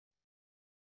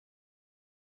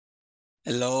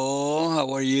Hello,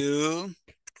 how are you?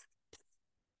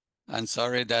 I'm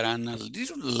sorry that I'm a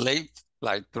little late,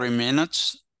 like 3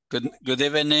 minutes. Good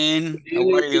evening. Good How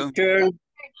evening, are you? teacher.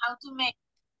 Good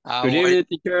How are evening,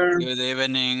 teacher. Good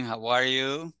evening. How are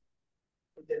you?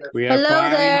 We are Hello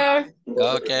fine. there.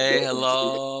 Okay,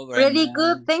 hello, Really good,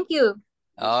 Brenda. thank you.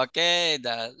 Okay,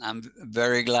 that I'm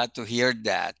very glad to hear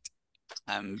that.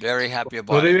 I'm very happy Good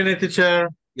about it. evening, teacher.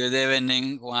 Good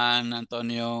evening, Juan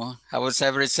Antonio. How was What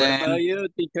everything? about you,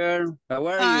 teacher? How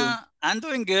are you? I'm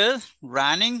doing good,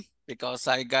 running because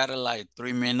I got like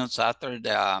 3 minutes after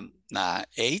the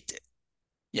 8.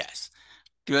 Yes,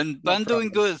 good, but No I'm doing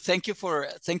problem. good. Thank you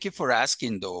for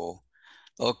asking, though.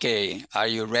 Okay, are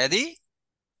you ready?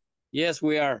 Yes,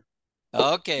 we are.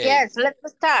 Okay, Yes, let's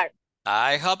start.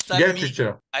 I hope that Yes, me,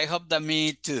 teacher. I hope that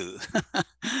me too,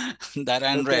 that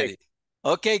I'm Okay. ready.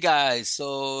 Okay, guys.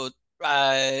 So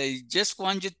I just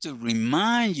want you to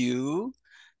remind you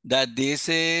that this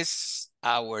is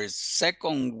our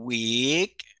second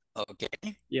week.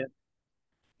 Okay. Yeah.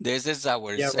 This is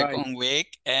our Yeah, right. second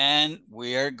week, and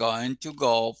we are going to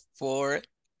go for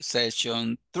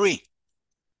session 3,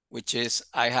 which is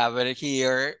I have it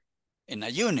here in a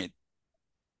unit.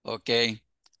 Okay.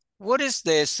 What is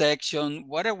the section?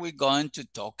 What are we going to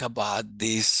talk about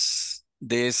this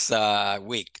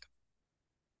week?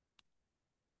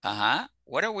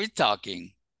 What are we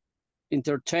talking?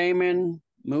 Entertainment,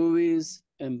 movies,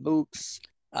 and books.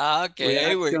 Okay,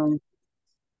 Reaction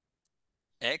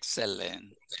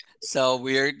excellent. So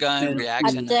we're going and A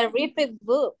reaction terrific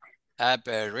book a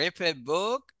terrific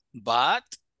book, but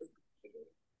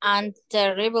and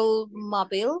terrible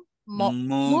movie.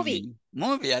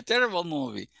 movie, a terrible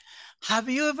movie. Have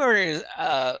you ever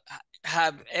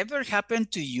have ever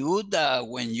happened to you that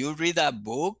when you read a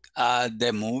book,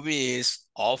 the movie is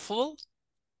awful,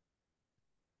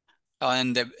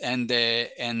 and and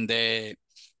the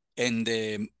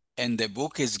the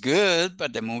book is good,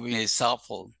 but the movie is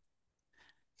awful?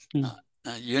 Uh,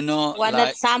 you know, One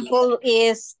like example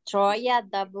is Troya.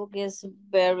 The book is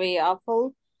very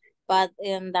awful, but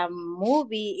in the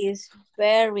movie is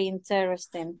very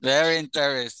interesting. very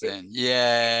interesting.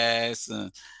 Yes.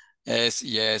 Yes,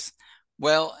 yes.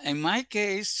 Well, in my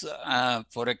case,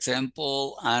 for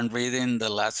example, I'm reading The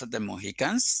Last of the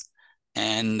Mohicans,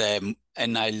 and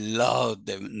I love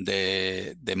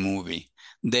the movie,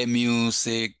 the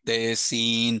music, the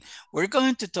scene. We're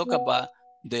going to talk about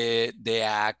the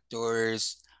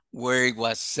actors, where it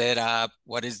was set up,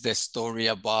 what is the story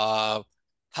about,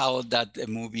 how that the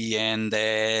movie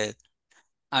ended.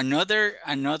 Another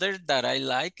that I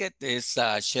like it is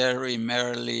Sherry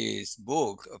Merrill's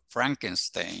book,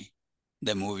 Frankenstein.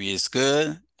 The movie is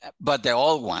good, but the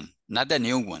old one, not the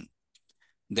new one,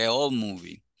 the old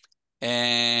movie.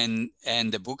 And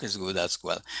the book is good as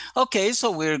well. Okay, so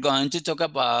we're going to talk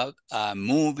about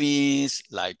movies,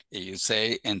 like you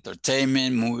say,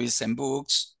 entertainment, movies and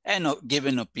books, and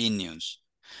giving opinions.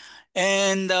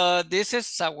 And this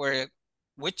is our,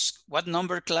 what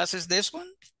number class is this one?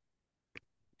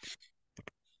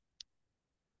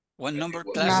 What number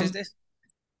class is Num- this?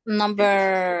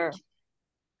 Number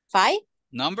 5.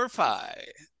 Number 5,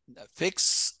 the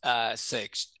fixed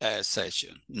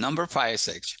session. Number 5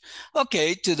 section.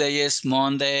 Okay, today is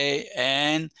Monday,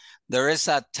 and there is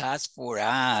a task for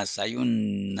us.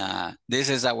 This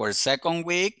is our second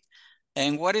week,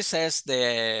 and what it says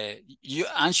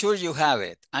I'm sure you have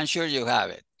it. I'm sure you have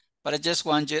it, but I just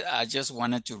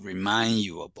wanted to remind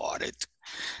you about it.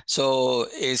 So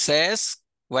it says,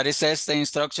 what it says the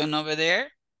instruction over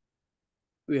there.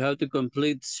 we have to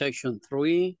complete section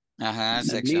 3, the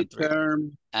Section 3.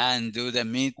 midterm. And do the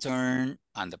midterm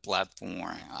on the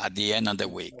platform at the end of the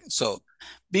week. So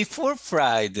before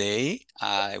Friday,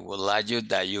 I would like you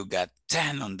that you got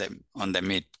 10 on the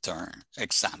midterm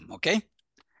exam, okay?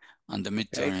 On the Okay.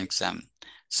 midterm exam.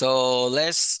 So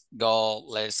let's go,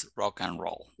 let's rock and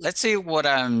roll. Let's see what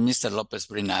Mr. Lopez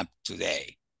bring up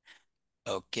today.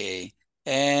 Okay.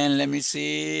 And let me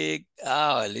see.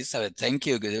 Oh, Elizabeth, thank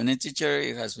you. Good evening, teacher.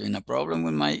 It has been a problem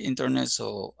with my internet,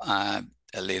 so I'm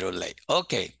a little late.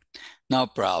 Okay, no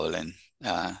problem.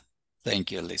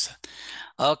 Thank you, Lisa.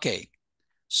 Okay,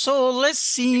 so let's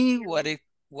see what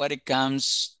it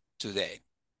comes today.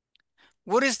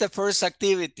 What is the first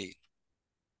activity?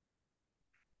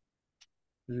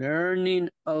 Learning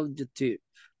objective.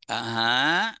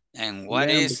 And what Learn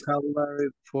is vocabulary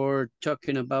for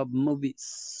talking about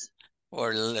movies.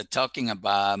 or talking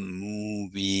about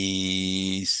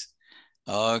movies?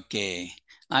 Okay,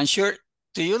 I'm sure.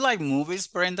 Do you like movies,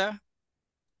 Brenda?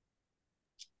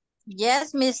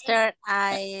 Yes, Mister.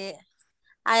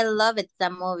 I love it, the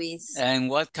movies. And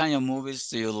what kind of movies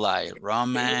do you like?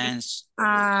 Romance,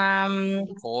 Um,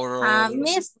 horror?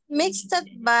 mixed,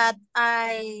 but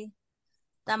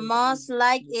the most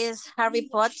like is Harry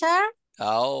Potter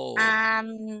Oh,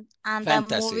 and the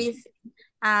fantasy.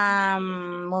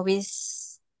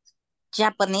 movies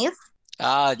Japanese.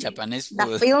 Ah, Japanese The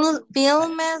food. films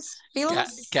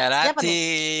Japanese.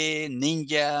 Karate,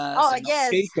 ninjas. Oh And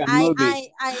yes, Asian movies.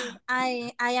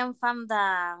 I am from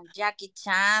the Jackie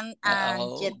Chan and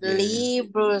oh, Jet good. Li,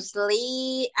 Bruce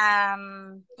Lee,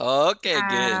 and Okay,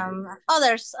 good.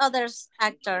 others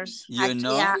actors, You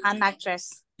know, yeah, an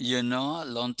actress. a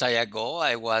long time ago,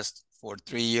 I was for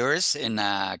 3 years in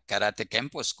a karate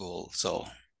kempo school. So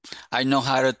I know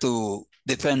how to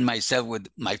defend myself with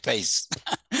my face.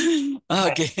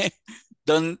 Okay.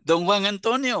 Don Juan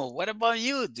Antonio, what about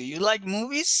you? Do you like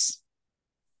movies?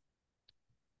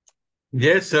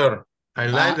 Yes, sir. I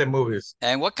like the movies.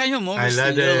 And what kind of I movies do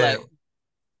like you like?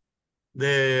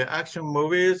 the action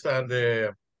movies and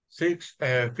the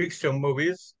fiction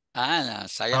movies.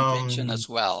 Science fiction as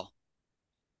well.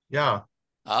 Yeah.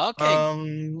 Okay.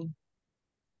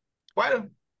 Well,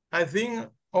 I think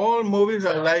all movies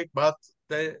I like, but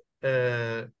they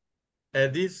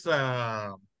this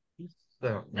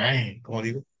 ¿cómo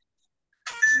digo?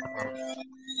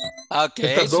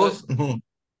 Okay. Estas dos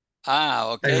I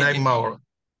Okay. like more.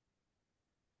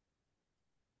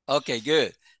 Okay,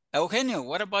 good. Eugenio,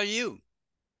 what about you?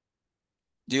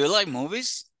 Do you like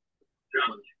movies?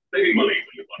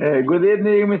 Good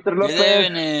evening, Mr. Good Lopez.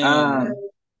 evening.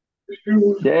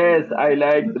 Yes, I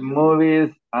like the movies.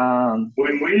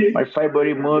 My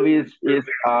favorite movies is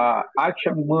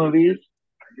action movies.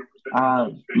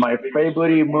 My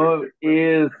favorite movie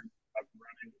is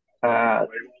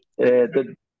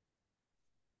the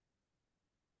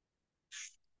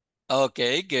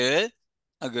Okay, good.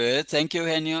 Good. Thank you,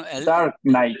 Eugenio. Dark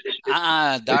Knight.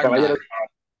 Dark Knight.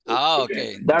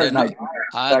 Okay. Dark Knight.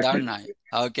 Dark Knight.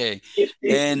 Okay.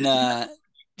 And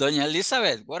Doña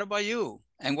Elizabeth, what about you?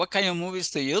 And what kind of movies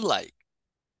do you like?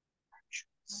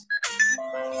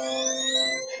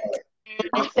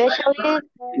 Especially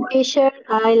teacher,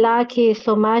 I like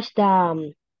so much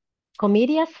the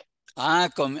comedies.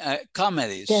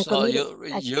 Comedies. The So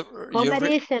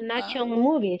comedies and action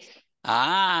movies.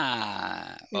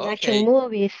 And action okay.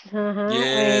 movies.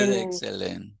 Good,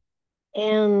 excellent.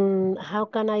 And how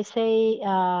can I say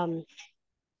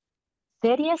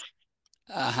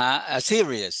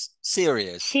series?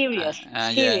 Serious. Serious.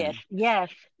 Yeah. Yes.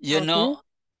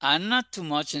 I'm not too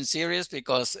much in series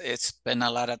because it's been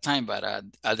a lot of time, but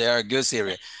they are good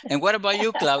series. And what about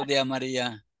you, Claudia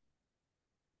Maria?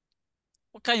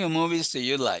 What kind of movies do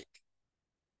you like?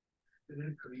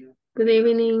 Good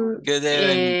evening. Good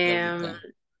evening, Claudita.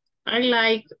 I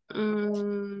like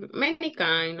many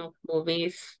kind of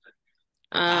movies,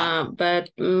 but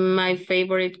my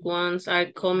favorite ones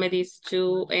are comedies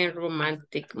too and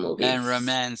romantic movies. And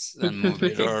romance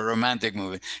movie or romantic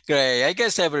movie. Great. I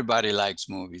guess everybody likes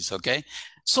movies, okay?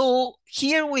 So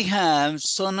here we have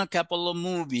a couple of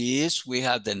movies. We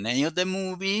have the name of the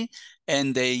movie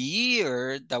and the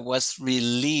year that was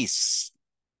released.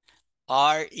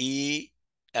 RELEASE,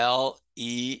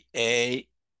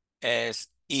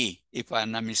 if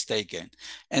I'm not mistaken.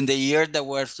 And the year that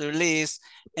was released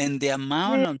and the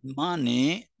amount of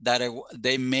money that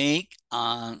they make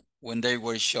when they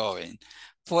were showing.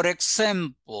 For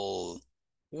example,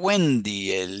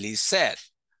 Wendy Lisette,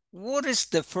 what is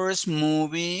the first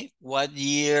movie, what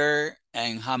year,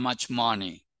 and how much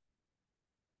money?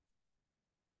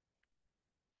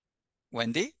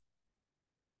 Wendy?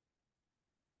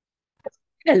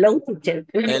 Hello, teacher.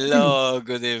 Hello,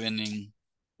 good evening.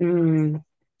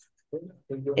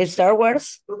 Star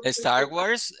Wars. Star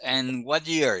Wars, and what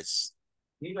years?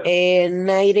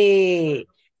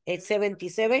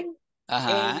 1977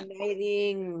 and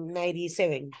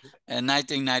 1997. And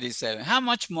 1997. How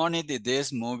much money did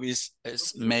these movies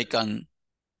make on?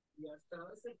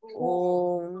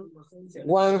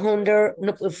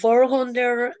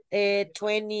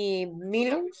 420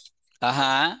 millions.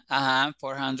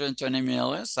 420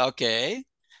 millions. Okay,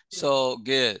 so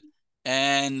good.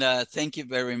 And thank you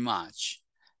very much.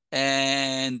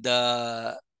 And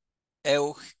I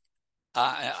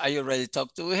already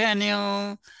talked to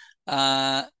Eugenio,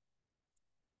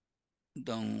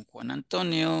 Don Juan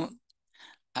Antonio,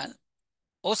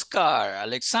 Oscar,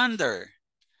 Alexander.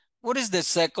 What is the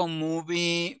second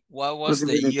movie? What was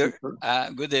the year?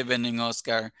 Good evening,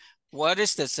 Oscar. What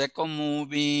is the second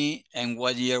movie and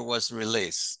what year was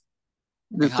released?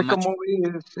 The second movie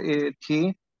is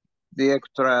T, the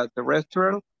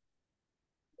extraterrestrial,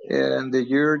 and the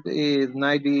year is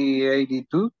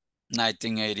 1982.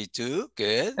 1982,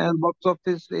 good. And box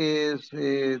office is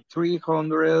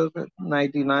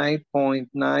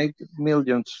 399.9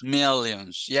 millions.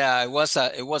 Millions. Yeah, it was a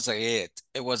hit.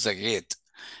 It was a hit.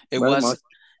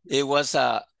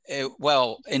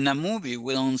 Well, in a movie,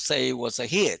 we don't say it was a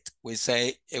hit. We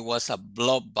say it was a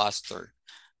blockbuster.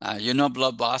 You know,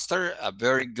 blockbuster, a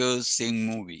very good sing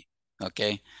movie.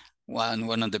 Okay,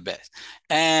 one of the best.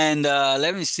 And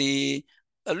let me see,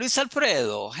 Luis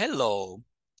Alfredo. Hello.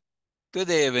 Good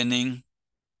evening.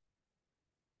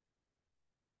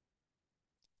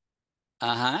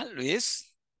 Luis.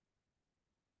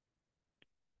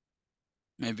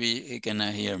 Maybe he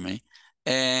cannot hear me.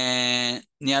 And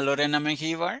Nia Lorena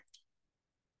Menjivar.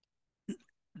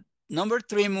 Number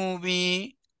 3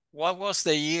 movie, what was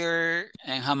the year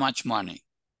and how much money?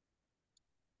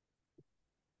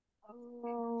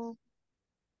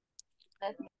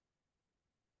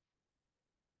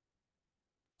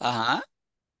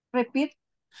 Repeat,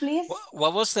 please.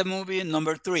 What was the movie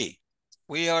number 3?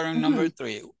 We are on number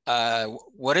 3.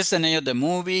 What is the name of the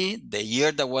movie, the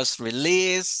year that was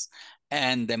released,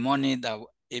 and the money that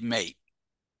it made?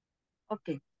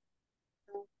 Okay.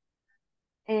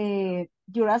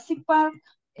 Jurassic Park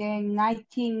in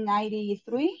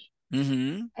 1993.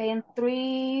 And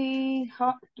three.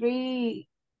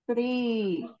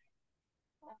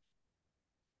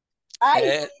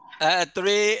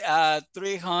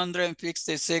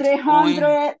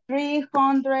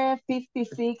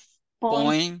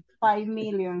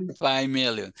 million. 5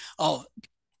 million. Oh,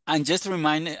 and just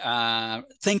reminding,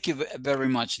 thank you very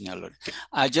much, Nelly.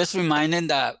 I just reminded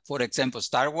that, for example,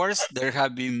 Star Wars, there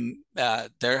have been a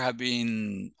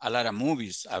lot of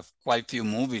movies, quite few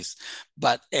movies,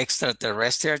 but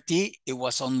Extraterrestrial T, it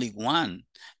was only one.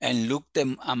 And look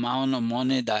the amount of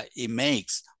money that it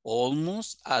makes,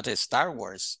 almost at Star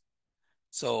Wars.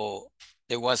 So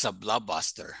it was a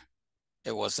blockbuster.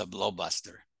 It was a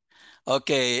blockbuster.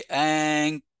 Okay,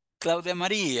 and Claudia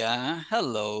Maria,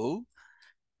 hello.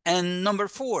 And number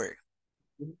 4.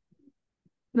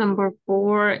 Number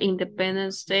 4,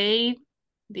 Independence Day.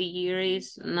 The year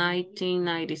is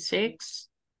 1996.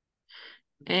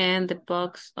 And the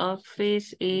box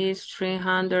office is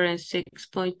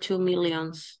 306.2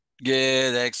 millions.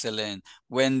 Good, excellent.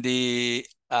 Wendy,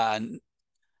 I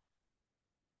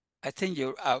think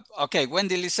you're out. Okay,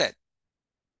 Wendy Lisette.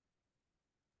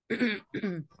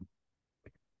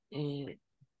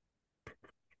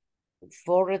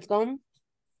 Forrest Gump.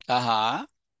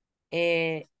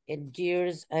 In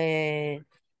years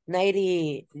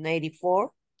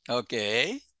 1994.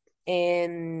 Okay.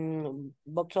 And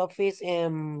box office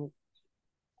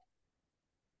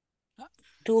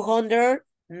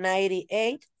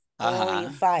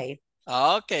 298.5.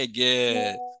 Okay,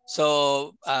 good.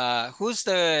 So, who's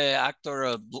the actor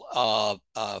of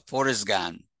Forrest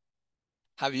Gump?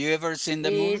 Have you ever seen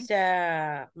the movie?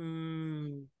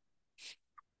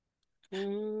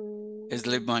 It's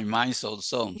left my mind so.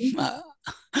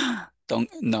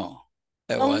 No.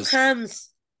 Tom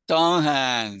Hanks. Tom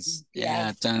Hanks. Yes.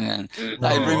 Yeah, Tom Hanks.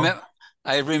 No.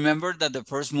 I remember that the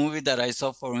first movie that I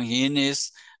saw from him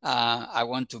is I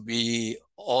Want to Be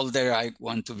Older, I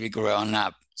Want to Be Grown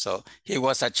Up. So he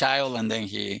was a child and then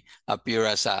he appeared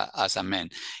as a man.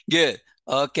 Good.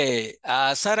 Okay.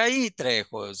 Saraí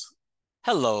Trejos.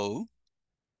 Hello.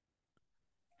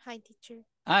 Hi, teacher.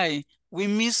 Hi. We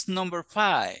missed number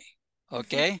 5.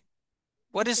 Okay.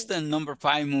 What is the number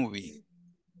 5 movie?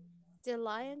 The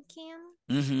Lion King.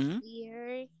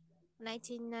 Year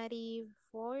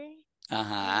 1994.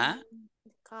 The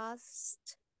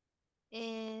cost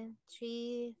and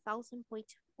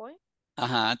 3,000.4.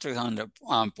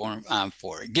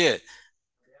 300.4. Good.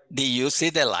 Did you see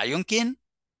The Lion King?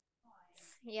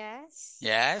 Yes.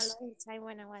 Yes. A long time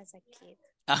when I was a kid.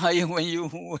 When you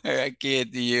were a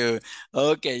kid,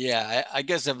 okay, yeah, I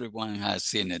guess everyone has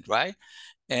seen it, right?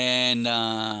 And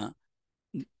Don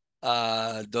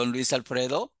Luis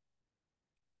Alfredo,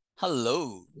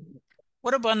 hello.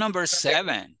 What about number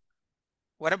 7?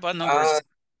 What about number 7?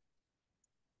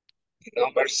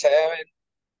 Number 7,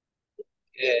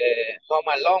 Home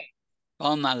Alone.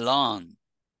 Home Alone.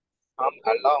 Home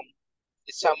Alone.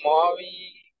 It's a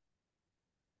movie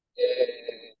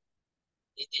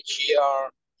in the year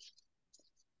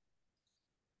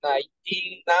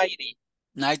 1990.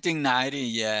 1990,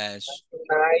 yes.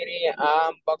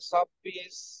 1990, box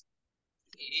office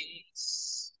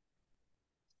is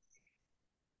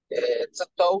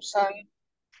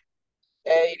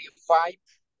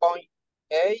 2,085.8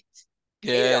 million.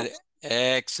 Good.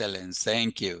 Excellent.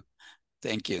 Thank you.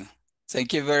 Thank you.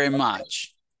 Thank you very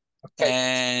much. Okay.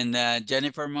 And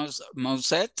Jennifer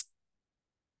Moset,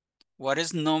 what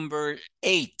is number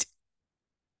 8?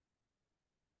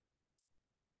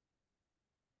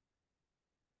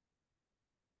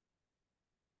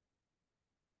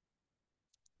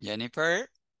 Jennifer?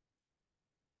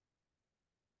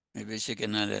 Maybe she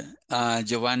cannot.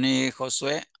 Giovanni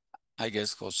Josue? I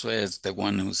guess Josue is the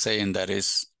one who's saying that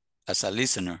is as a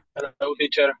listener. Hello,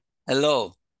 teacher.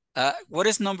 Hello. What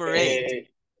is number 8?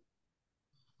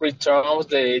 Return of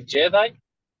the Jedi.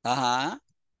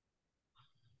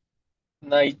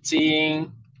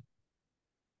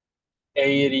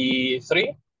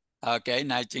 1983. Okay,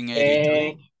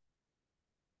 1983.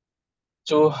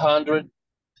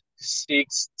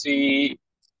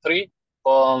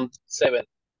 263.7.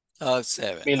 Oh,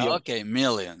 7. Million. Okay,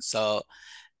 million. So,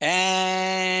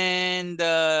 and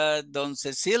Don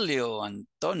Cecilio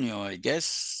Antonio, I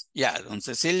guess. Yeah, Don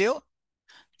Cecilio.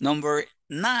 Number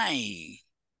 9.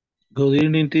 Good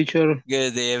evening, teacher.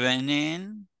 Good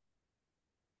evening.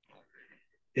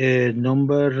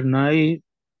 Number 9,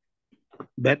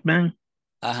 Batman.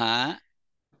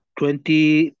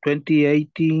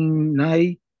 2018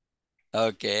 9.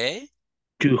 Okay.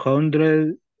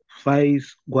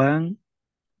 205.1.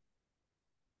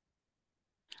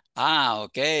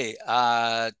 Okay.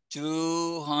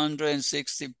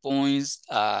 260 points,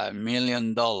 $1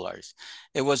 million.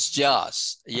 It was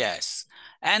just, yes.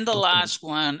 And the last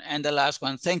one,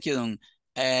 thank you, Don.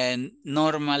 And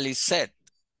normally set.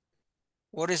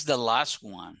 What is the last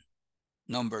one?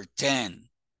 Number 10.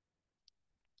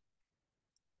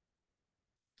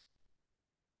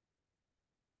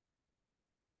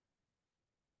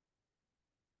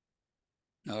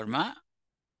 Norma?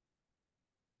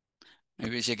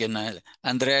 Maybe she can.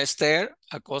 Andrea Esther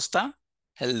Acosta,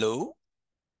 hello.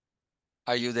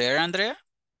 Are you there, Andrea?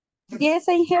 Yes,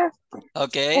 I'm here.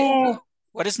 Okay.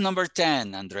 What is number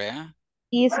 10, Andrea?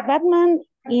 Is Batman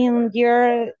in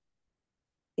your...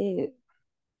 Ay,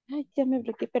 ya me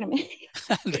bloqueé, espérame.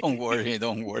 Don't worry.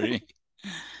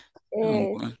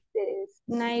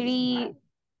 90...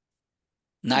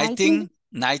 19?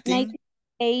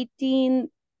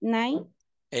 1989.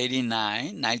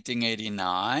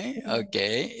 1989.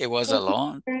 Okay. It was a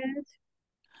long.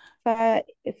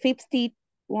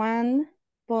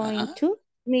 51.2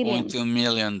 million. $2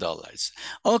 million.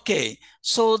 Okay,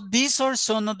 so these are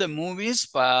some of the movies,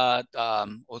 but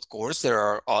of course there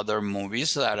are other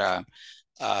movies that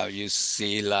you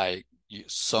see, like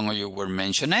some of you were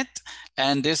mentioning it,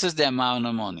 and this is the amount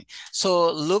of money.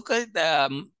 So look at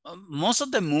most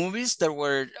of the movies. There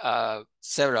were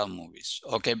several movies,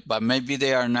 okay, but maybe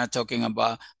they are not talking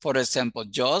about, for example,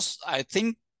 Jaws. I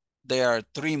think there are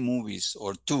 3 movies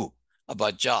or 2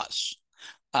 about Jaws.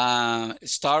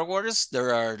 Star Wars,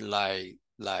 there are like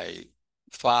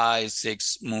 5,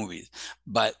 6 movies,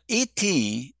 but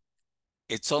E.T.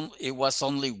 it was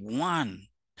only 1.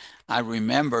 I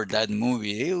remember that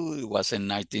movie. It was in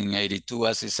 1982,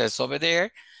 as it says over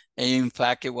there. In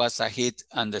fact, it was a hit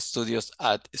on the studios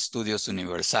at Studios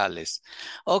Universales.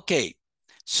 Okay,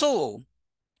 so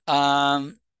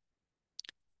I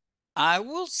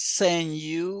will send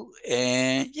you,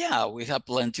 and yeah, we have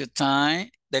plenty of time.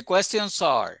 The questions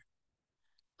are,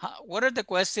 what are the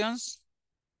questions?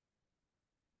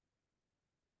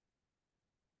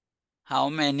 How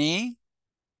many?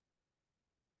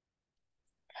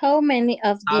 How many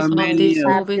of these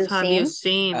movies have you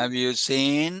seen? Have you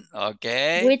seen?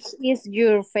 Okay. Which is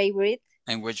your favorite?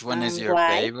 And which one is your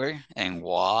favorite? And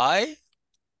why?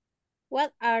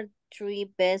 What are 3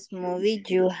 best movies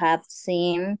you have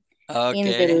seen in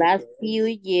the last few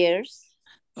years?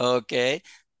 Okay.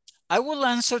 I will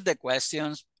answer the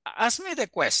questions. Ask me the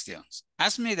questions.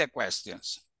 Ask me the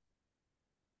questions.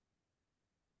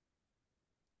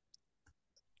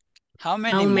 How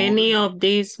many of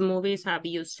these movies have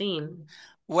you seen?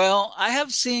 Well, I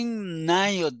have seen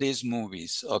 9 of these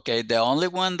movies, okay? The only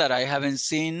one that I haven't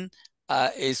seen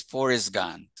is Forrest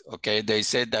Gump, okay? They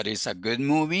said that it's a good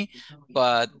movie,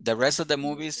 but the rest of the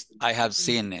movies, I have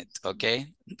seen it,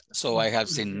 okay? So I have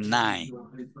seen 9.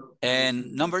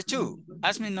 And number 2,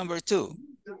 ask me number 2.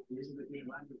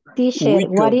 Teacher,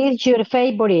 what is your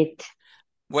favorite?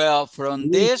 Well,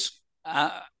 from this,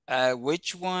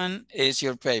 which one is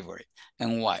your favorite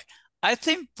and why? I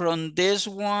think from this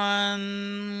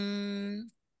one,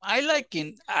 I like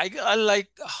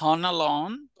Home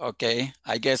Alone. Okay,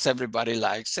 I guess everybody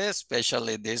likes it,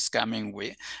 especially this coming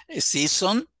week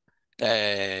season,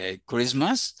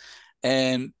 Christmas,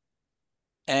 and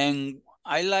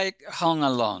I like Home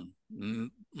Alone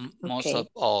most of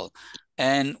all.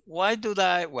 And why do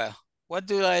I? Well, what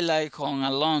do I like Home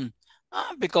Alone?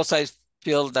 Because I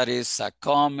feel that it's a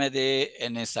comedy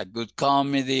and it's a good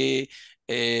comedy.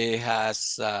 It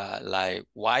has like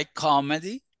white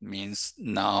comedy, means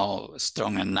no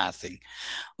strong and nothing.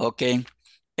 Okay.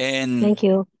 And thank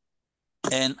you.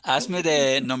 And ask me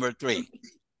the number 3.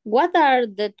 What are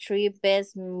the three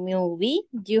best movies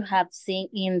you have seen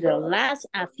in the last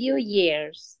a few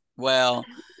years? Well,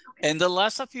 in the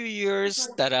last a few years,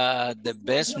 that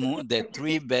the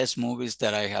three best movies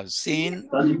that I have seen,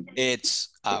 it's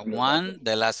one,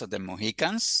 The Last of the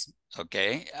Mohicans.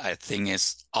 Okay, I think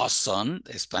it's awesome.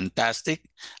 It's fantastic.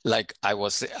 Like I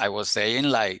was saying,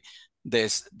 like the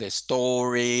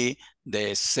story,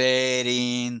 the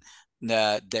setting,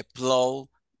 the plot.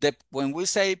 When we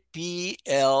say plot,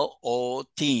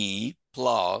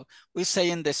 plot, we're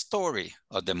saying the story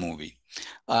of the movie.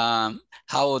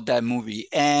 How that movie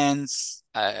ends.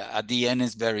 At the end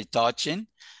is very touching.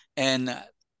 And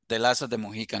The Last of the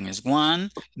Mohican is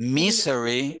one.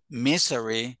 Misery,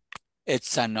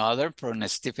 it's another from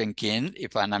Stephen King,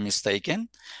 if I'm not mistaken.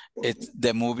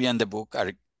 The movie and the book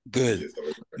are good.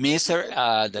 Misery,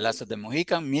 The Last of the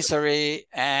Mohican, Misery,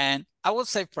 and I would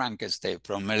say Frankenstein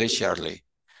from Mary Shirley.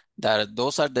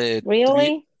 Those are the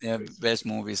Really? three best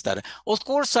movies that, of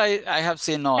course, I have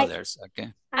seen others.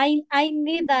 Okay. I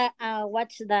need to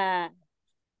watch the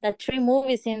three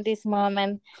movies in this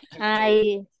moment.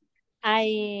 I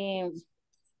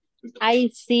I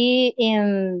see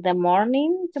in the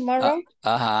morning tomorrow.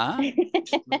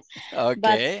 But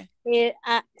Okay. it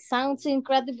sounds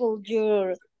incredible.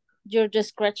 Your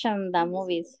description the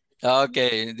movies.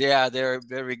 Okay, yeah, they're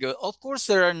very good. Of course,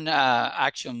 there are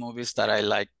action movies that I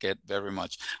like it very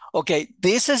much. Okay,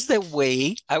 this is the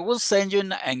way I will send you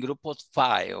in group of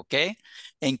 5, okay?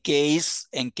 In case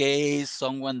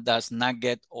someone does not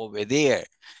get over there.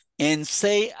 And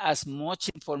say as much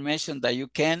information that you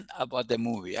can about the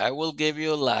movie. I will give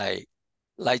you like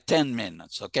 10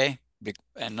 minutes, okay?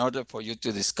 In order for you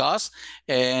to discuss.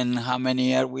 And how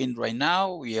many are we in right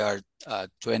now? We are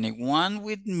 21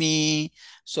 with me.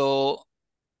 So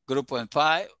group of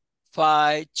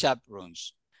 5 chat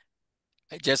rooms,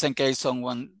 just in case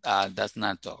someone does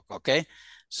not talk, okay?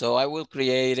 So I will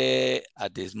create it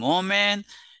at this moment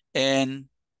and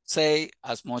say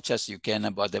as much as you can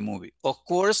about the movie. Of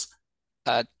course,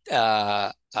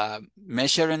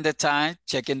 measuring the time,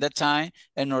 checking the time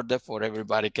in order for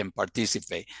everybody can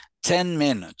participate. 10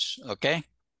 minutes, okay?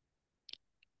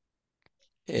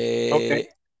 Okay.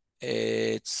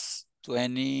 It's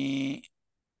 20,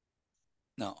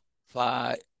 no,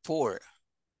 5, 4.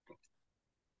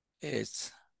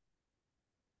 It's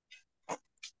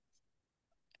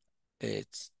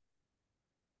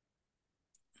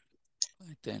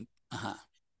 10,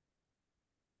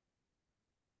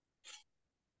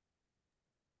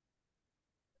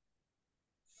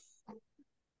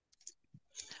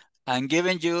 I'm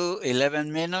giving you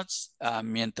 11 minutes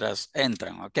mientras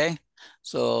entran, okay?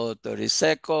 So 30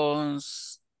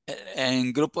 seconds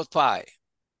en group of 5.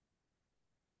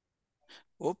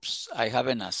 Oops, I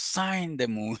haven't assigned the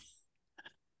movie.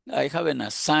 I haven't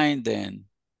assigned them.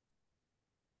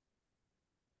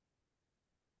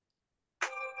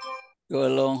 Go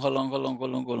along, hold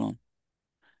on.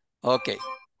 Okay.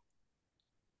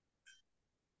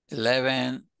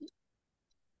 11,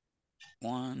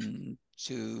 1,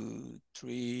 2,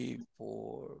 3,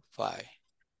 4, 5.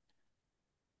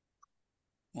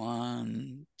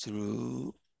 1,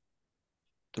 2,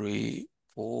 3,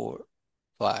 4,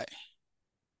 5.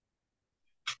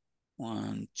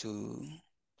 1, 2,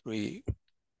 3,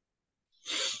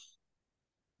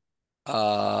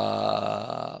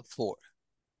 4.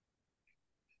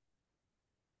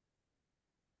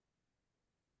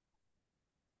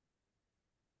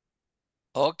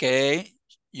 Okay,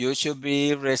 you should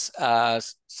be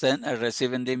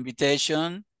receiving the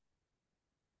invitation.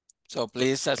 So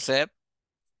please accept.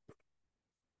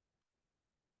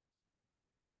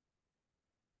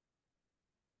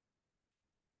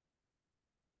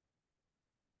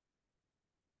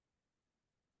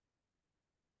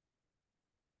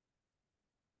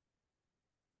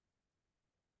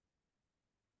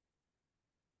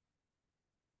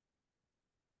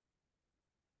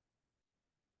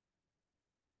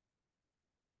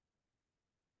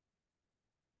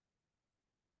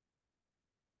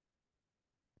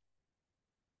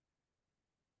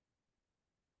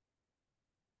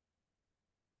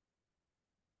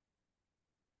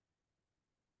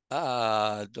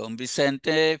 Don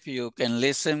Vicente, if you can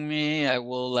listen me, I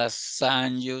will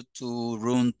assign you to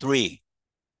room 3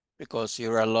 because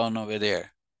you're alone over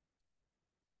there.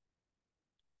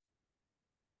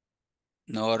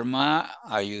 Norma,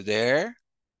 are you there?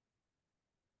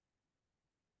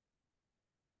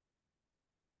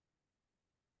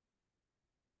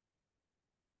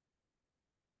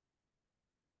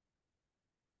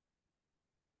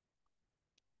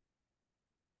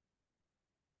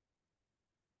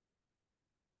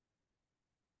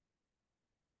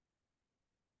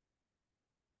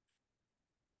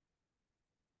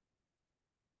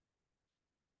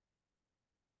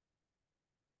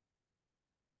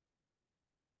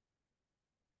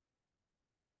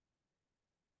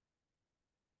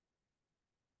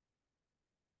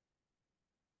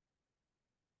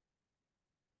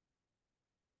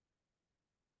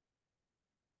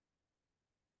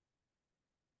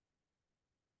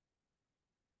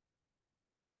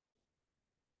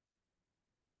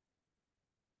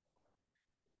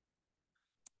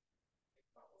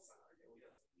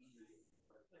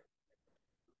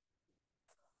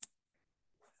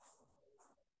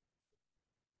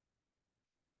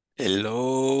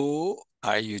 Hello,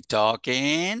 are you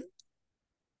talking?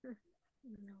 No.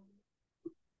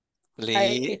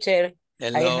 Hi, Please. teacher.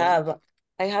 Hello.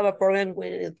 I have a problem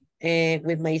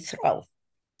with my throat.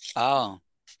 Oh,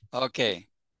 okay.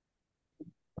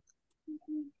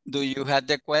 Do you have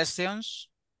the questions?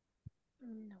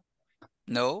 No.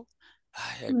 No?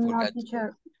 I No, forgot.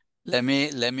 teacher. Let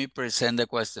me present the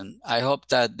question. I hope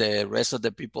that the rest of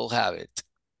the people have it.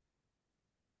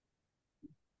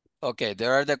 Okay,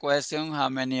 there are the questions. How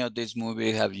many of these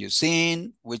movies have you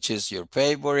seen? Which is your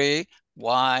favorite?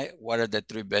 Why? What are the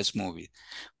 3 best movies?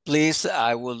 Please,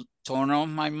 I will turn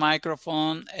on my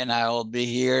microphone and I'll be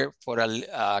here for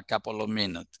a couple of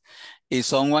minutes. If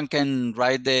someone can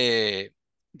write the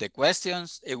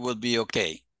questions, it will be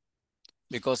okay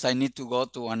because I need to go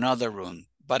to another room,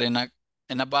 but in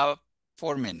about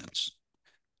 4 minutes.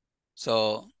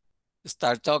 So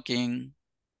start talking.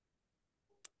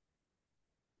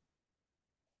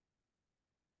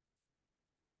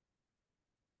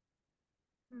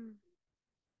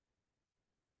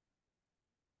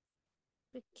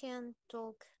 We can't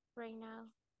talk right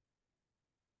now.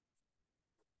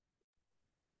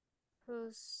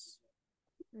 Who's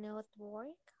not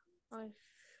work or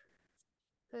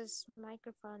whose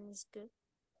microphone is good?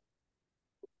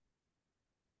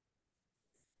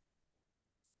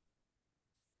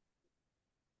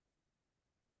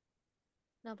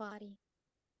 Nobody.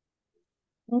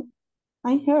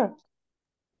 I'm here.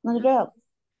 Andrea.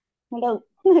 Hello.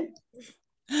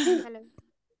 Hello.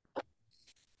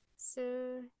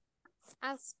 So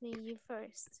ask me you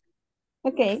first.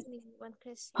 Okay. Ask me one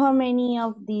question. How many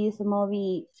of these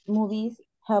movies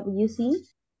have you seen?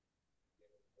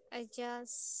 I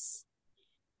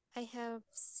have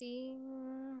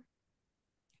seen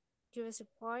Jurassic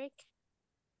Park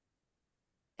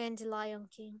and The Lion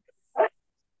King.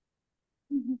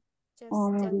 Just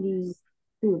Only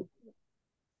 2.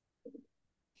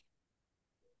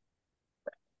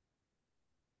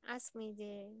 ask me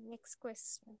the next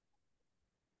question.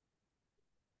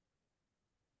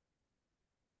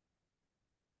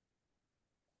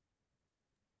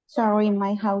 Sorry,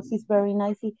 my house is very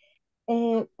noisy.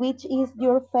 Which is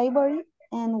your favorite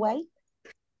and why?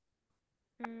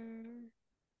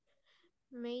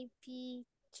 Maybe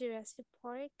Jurassic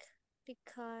Park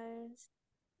because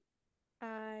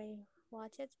I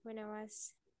watched it when I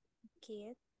was a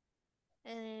kid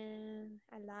and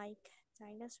I like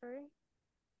dinosaurs.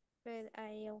 But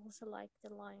I also like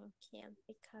The Lion King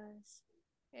because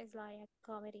it's like a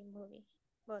comedy movie,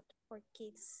 but for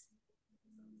kids.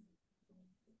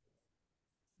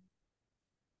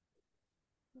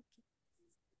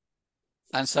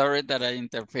 I'm sorry that I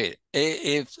interfere.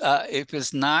 If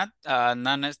it's not,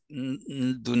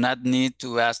 do not need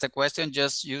to ask the question.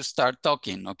 Just you start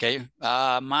talking, okay?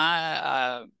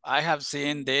 I have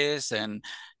seen this, and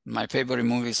my favorite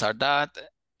movies are that.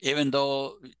 Even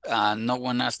though no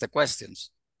one asked the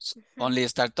questions, only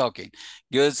start talking.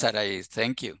 Good, Sarai.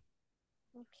 Thank you.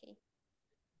 Okay.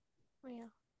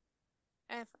 Well,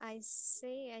 if I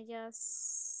say I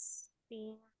just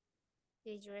been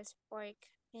the Jurassic Park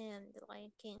and The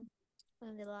Lion King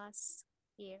in the last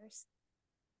years.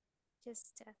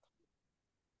 Just that.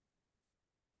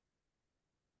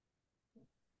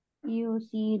 You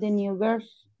see the new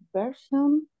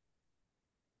version?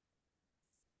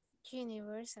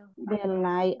 Universal. The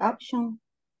live action?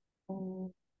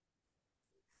 No,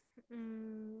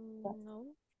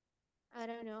 I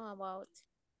don't know about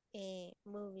a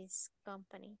movies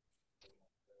company.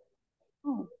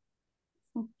 Oh,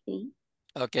 okay.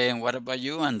 Okay, and what about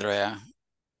you, Andrea?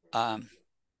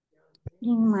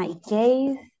 In my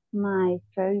case, my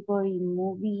favorite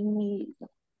movie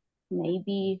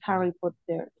maybe Harry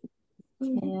Potter.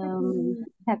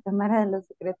 La Cámara de los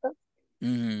Secretos.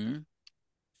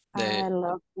 I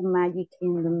love the magic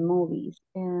in the movies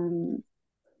and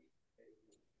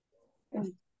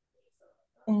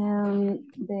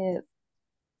the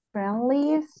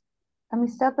friendliest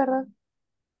amistad, ¿verdad?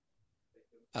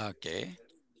 Okay.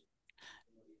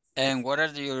 And what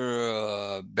are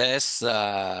your best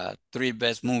 3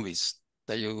 best movies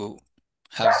that you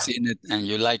have seen it and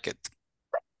you like it?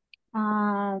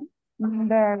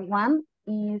 Number 1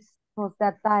 is For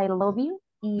That I Love You.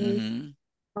 Is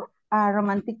a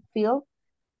romantic film.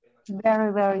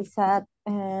 Very, very sad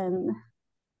and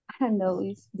I don't know,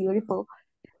 it's beautiful.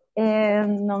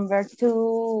 And number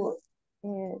 2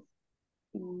 is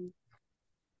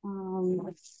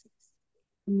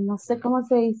no sé cómo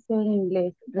se dice en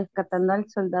inglés, Rescatando al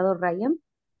Soldado Ryan.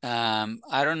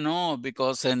 I don't know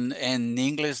because in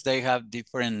English they have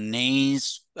different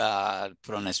names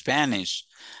from Spanish.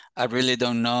 I really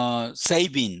don't know.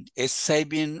 Saving. It's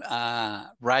Saving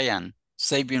Ryan.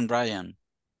 Saving Ryan.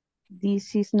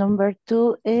 This is number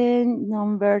 2, and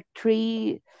number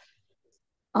 3,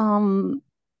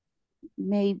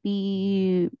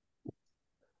 maybe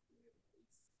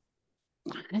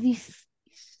this.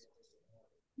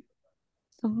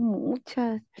 Son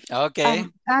muchas. Okay.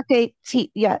 Okay, sí,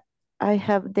 yeah. I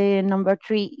have the number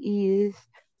 3 is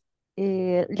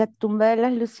La tumba de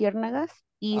las luciérnagas.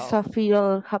 Is a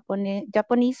film,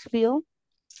 Japanese film.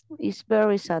 It's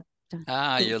very sad.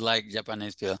 You like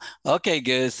Japanese film. Okay,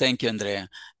 good. Thank you, Andrea.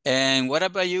 And what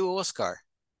about you, Oscar?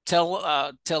 Tell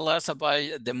us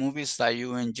about the movies that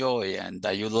you enjoy and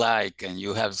that you like and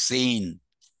you have seen.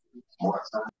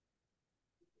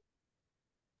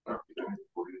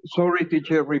 Sorry,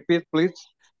 teacher, repeat, please.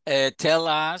 Tell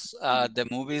us the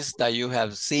movies that you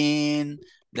have seen,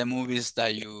 the movies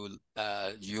that you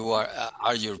are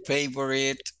your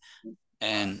favorite,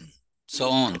 and so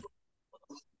on.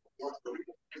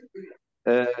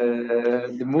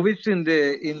 The movies in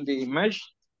the image,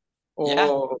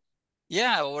 or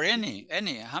yeah, or any.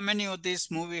 How many of these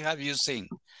movies have you seen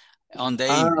on the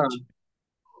image?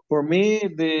 For me,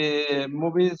 the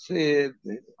movies,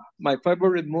 my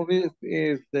favorite movie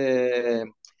is the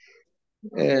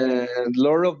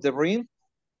Lord of the Rings.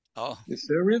 The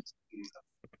series.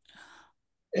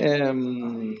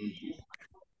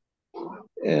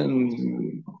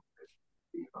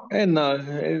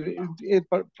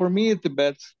 For me, it's the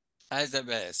best. It's the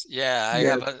best.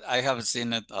 Yeah, I have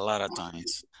seen it a lot of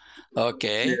times.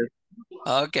 Okay. Yes.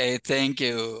 Okay, thank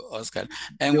you, Oscar.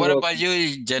 And what about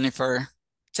you, Jennifer?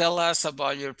 Tell us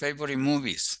about your favorite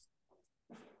movies.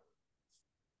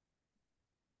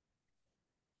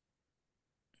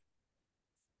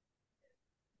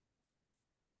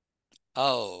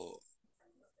 Okay.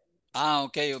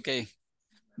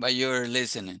 But you're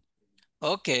listening.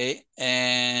 Okay,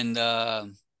 and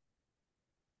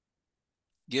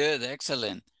good,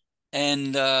 excellent.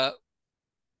 And no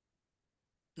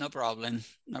problem.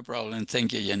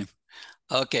 Thank you, Jennifer.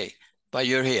 Okay, but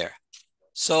you're here.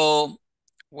 So,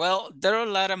 well, there are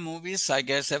a lot of movies. I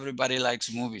guess everybody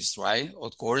likes movies, right?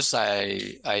 Of course,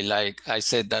 I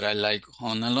said that I like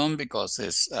Home Alone because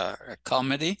it's a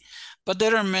comedy, but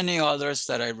there are many others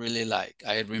that I really like.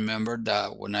 I remember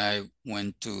that when I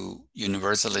went to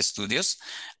Universal Studios,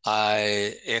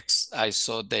 I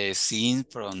saw the scene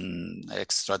from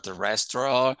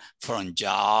Extraterrestrial, from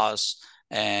Jaws,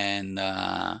 and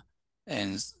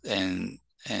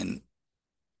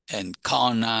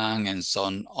Conan and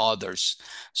some others.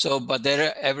 So, but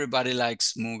everybody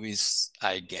likes movies,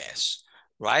 I guess,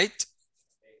 right?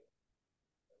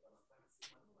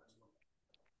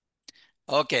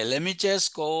 Okay, let me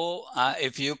just go.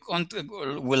 If you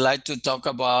would like to talk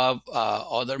about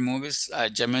other movies,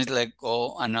 just let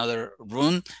go another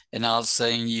room, and I'll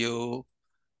send you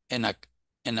in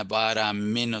about a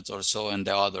minute or so in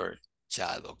the other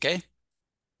chat. Okay.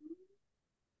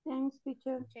 Thanks,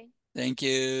 teacher. Okay. Thank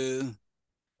you.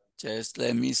 Just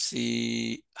let me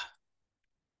see.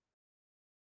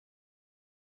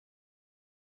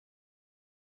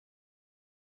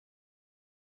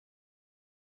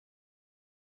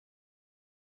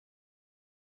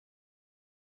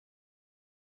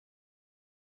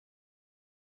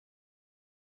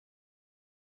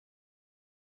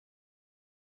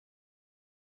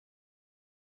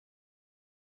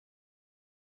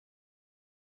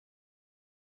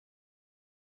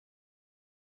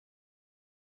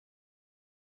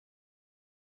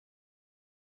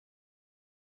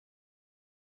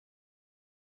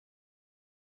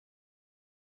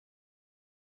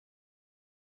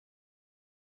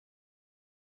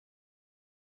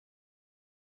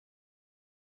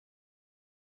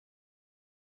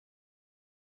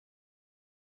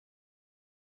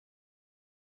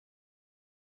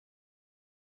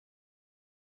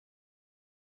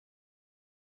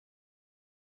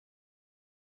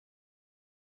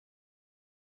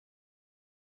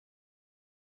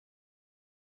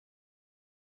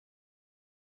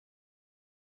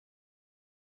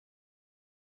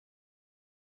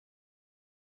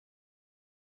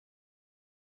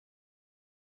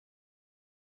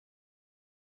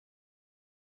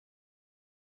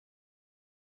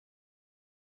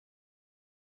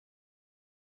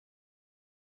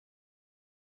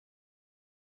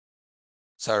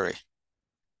 Sorry.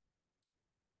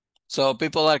 So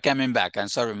people are coming back. I'm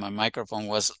sorry, my microphone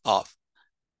was off.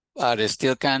 But it's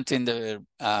still counting the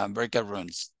breakout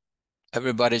rooms.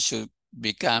 Everybody should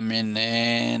be coming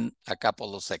in a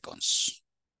couple of seconds.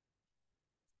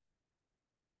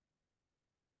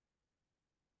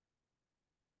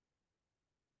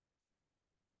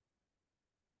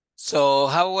 So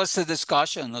how was the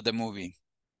discussion of the movie?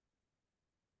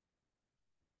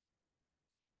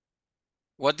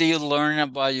 What do you learn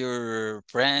about your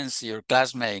friends, your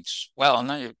classmates? Well,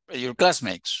 not your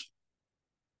classmates.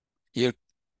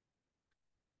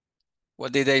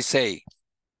 What did they say?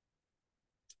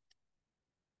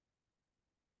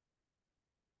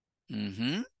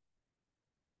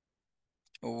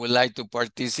 Who would like to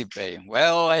participate?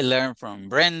 Well, I learned from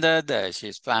Brenda that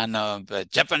she's fan of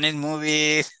Japanese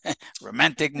movies,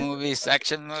 romantic movies,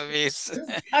 action movies.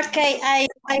 Okay, I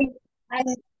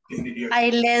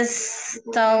less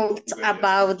talked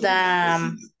about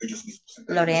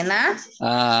Lorena.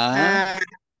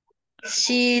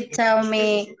 She told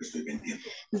me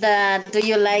that, do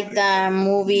you like the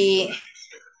movie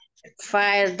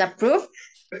Fire the Proof?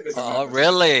 Oh,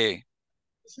 really?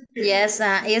 Yes,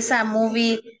 it's a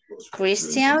movie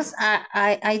Christians.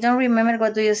 I don't remember,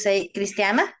 what do you say,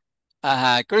 Cristiana?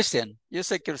 Christian. You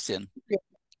say Christian.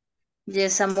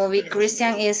 Yes, a movie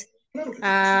Christian is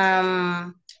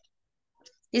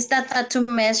that a two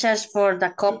measures for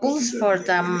the couples, for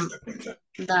the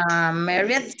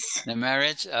married? The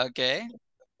marriage, okay.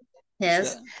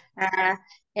 Yes. So,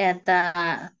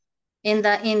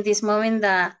 in this moment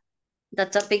the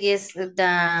topic is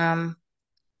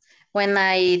when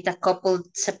the couple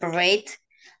separate,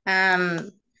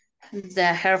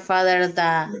 her father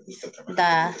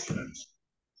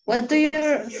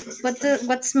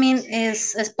what's mean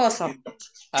is esposo,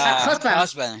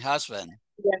 husband.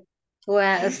 Yeah.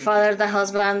 Well, father the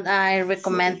husband, I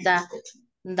recommend the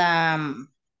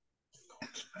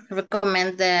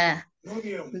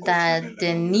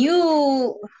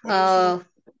new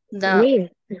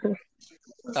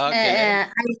Okay.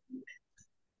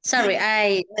 Sorry,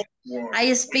 I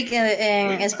speak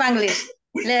in Spanglish.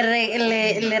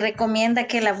 Le recomienda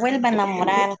que la vuelva a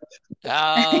enamorar.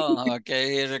 Oh,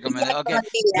 okay. He recommended. Okay.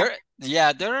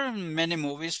 There are many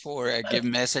movies for give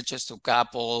messages to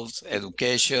couples,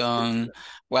 education.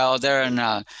 Well, there are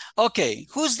not. Okay,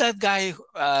 who's that guy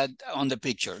on the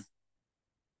picture?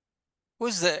 Who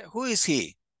is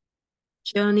he?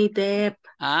 Johnny Depp.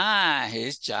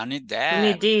 He's Johnny Depp.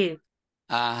 Johnny Depp.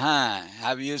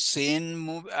 Have you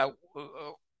seen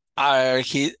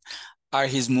are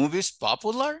his movies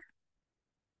popular?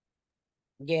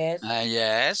 Yes.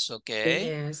 Yes, okay.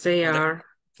 Yes, they are.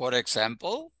 For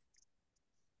example?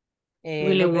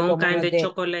 Willy Wonka and the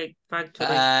Chocolate Factory.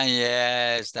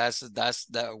 Yes, that's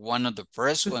one of the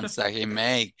first ones that he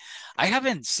made. I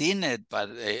haven't seen it, but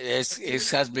it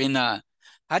has been how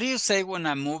do you say when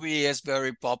a movie is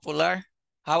very popular?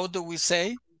 How do we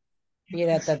say?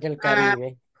 Piratas del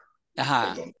Caribe.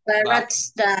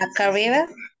 Pirates the Caribbean.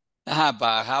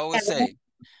 But how we say?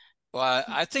 Well,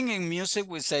 I think in music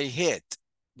we say hit,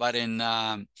 but in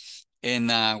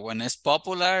when it's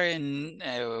popular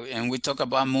and we talk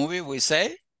about movie, we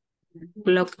say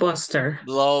blockbuster.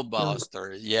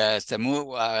 Blockbuster. Yes, the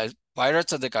movie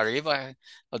Pirates of the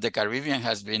Caribbean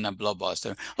has been a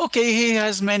blockbuster. Okay, he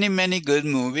has many good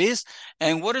movies.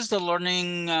 And what is the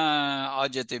learning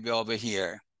adjective over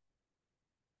here?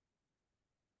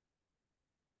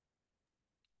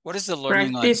 What is the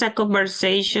learning? Practice a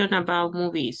conversation about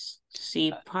movies.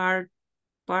 See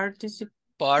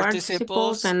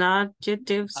participles and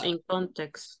adjectives in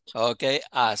context. Okay,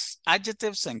 as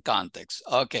adjectives and context.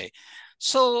 Okay,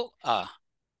 so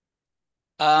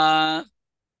well,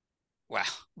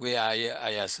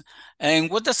 yes. And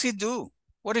what does he do?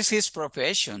 What is his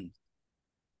profession?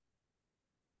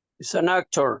 He's an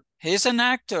actor. He's an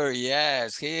actor.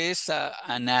 Yes, he is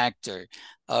an actor.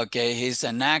 Okay, he's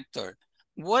an actor.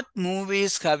 What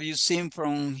movies have you seen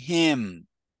from him?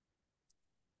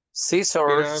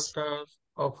 Scissors. Pirates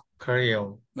of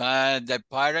Caribbean. The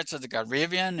Pirates of the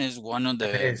Caribbean is one of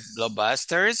the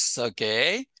blockbusters.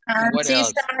 Okay. What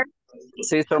else?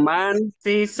 Scissor Man.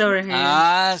 Scissor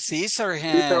Hands. Scissor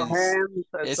Hands.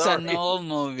 It's an old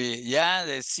movie. Yeah,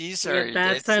 the Scissor.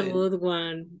 Yeah, that's a good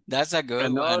one. That's a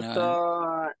good one. And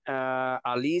also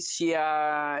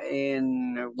Alicia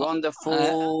in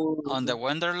Wonderful. On the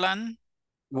Wonderland?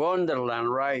 Wonderland,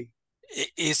 right.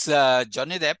 Is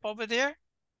Johnny Depp over there?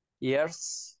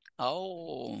 Yes.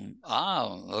 Oh,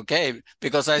 okay.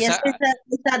 Because I saw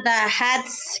the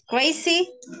hat's crazy.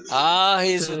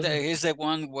 He's the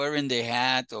one wearing the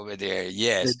hat over there.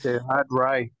 Yes. The hat,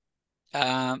 right.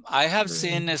 I have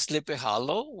seen Sleepy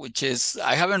Hollow, which is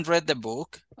I haven't read the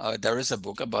book. There is a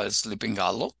book about Sleeping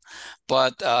Hollow,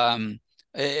 but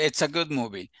it's a good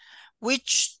movie.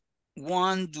 Which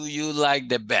one do you like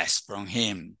the best from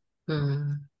him?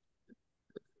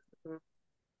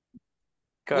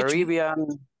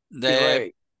 Caribbean.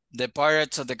 The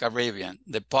Pirates of the Caribbean.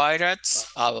 The Pirates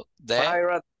of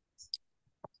the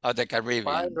of the Caribbean.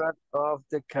 Pirate of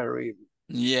the Caribbean.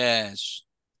 Yes.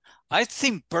 I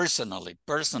think personally,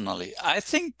 I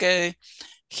think that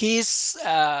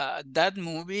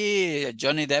movie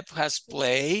Johnny Depp has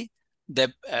played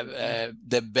the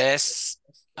best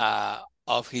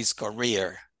of his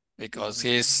career, because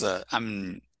he's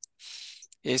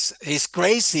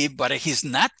crazy, but he's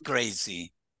not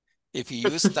crazy. If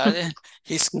you study,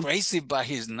 he's crazy, but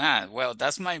he's not. Well,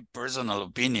 that's my personal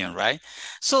opinion, right?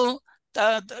 So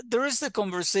there is the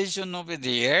conversation over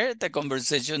there. The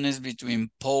conversation is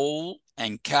between Paul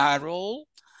and Carol.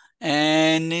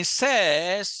 And it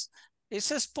says,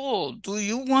 Paul, do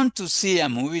you want to see a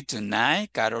movie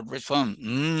tonight? Carol responds,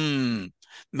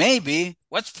 maybe.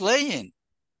 What's playing?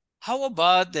 How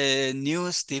about the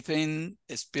new Steven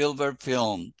Spielberg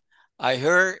film? I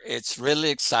heard it's really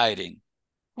exciting.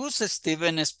 Who's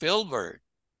Steven Spielberg?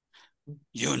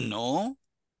 You know,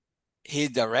 he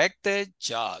directed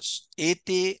Jaws,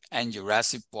 E.T., and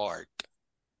Jurassic Park.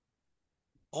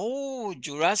 Oh,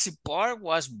 Jurassic Park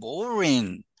was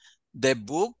boring. The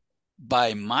book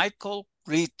by Michael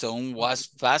Crichton was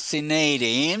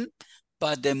fascinating,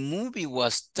 but the movie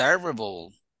was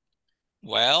terrible.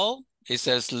 Well, it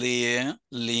says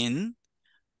Lynn,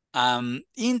 I'm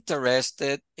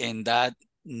interested in that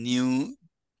new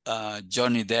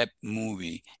Johnny Depp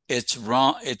movie. It's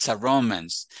a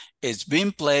romance. It's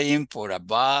been playing for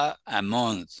about a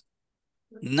month.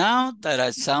 Now that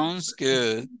it sounds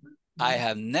good, I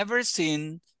have never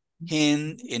seen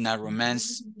him in a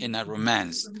romance.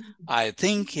 I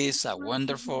think he's a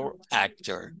wonderful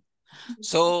actor.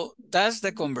 So that's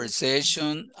the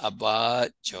conversation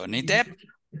about Johnny Depp.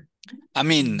 I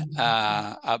mean,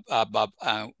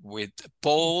 with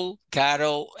Paul,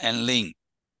 Carol, and Lynn.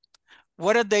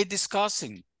 What are they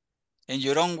discussing in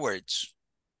your own words?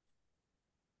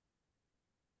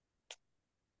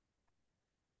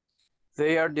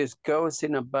 They are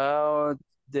discussing about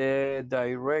the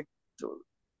director.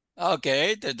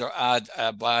 Okay, about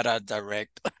a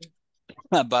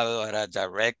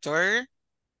director.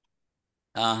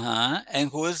 And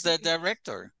who is the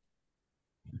director?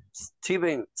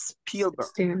 Steven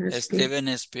Spielberg.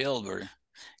 Steven Spielberg.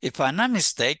 If I'm not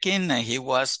mistaken, he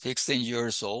was 16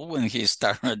 years old when he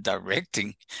started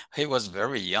directing. He was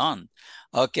very young.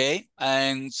 Okay,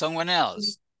 and someone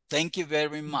else. Thank you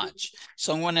very much.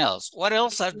 Someone else. What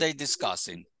else are they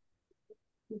discussing?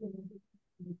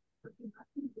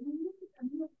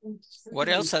 What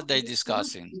else are they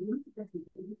discussing?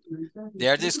 They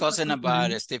are discussing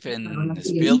about Steven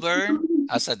Spielberg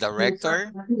as a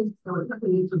director.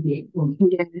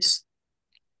 Yes.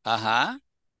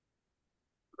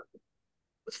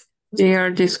 They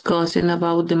are discussing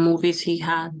about the movies he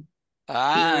had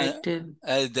directed.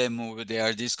 They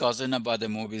are discussing about the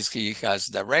movies he has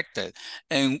directed.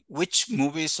 And which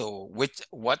movies or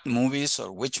what movies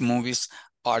or which movies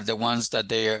are the ones that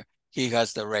he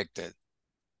has directed?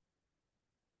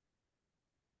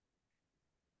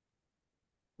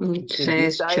 It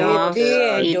says Jaws,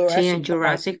 E.T. and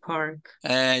Jurassic Park.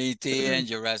 E.T. and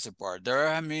Jurassic Park. There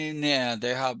have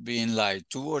been like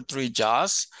 2 or 3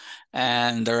 Jaws,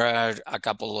 and there are a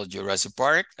couple of Jurassic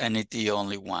Park, and E.T.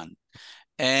 only one.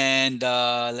 And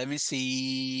let me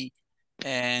see.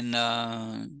 And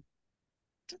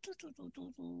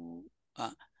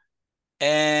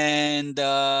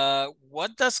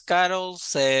what does Carol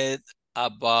say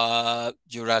about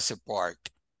Jurassic Park?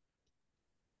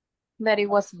 That it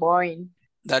was boring.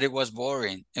 That it was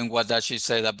boring. And what does she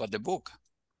say about the book?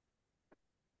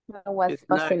 It was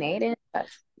fascinating, but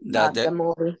not the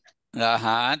movie.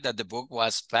 That the book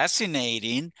was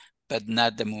fascinating, but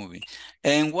not the movie.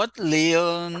 And what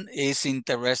Leon is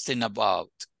interested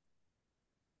about?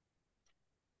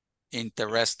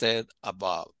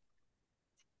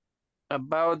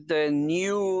 About the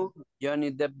new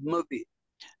Johnny Depp movie.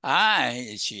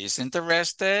 She is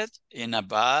interested in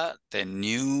about the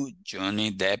new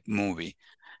Johnny Depp movie.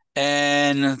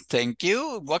 And thank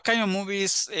you. What kind of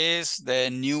movies is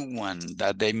the new one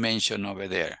that they mentioned over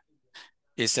there?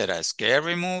 Is it a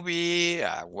scary movie,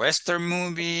 a Western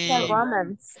movie? It's a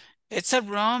romance. It's a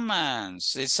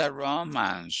romance. It's a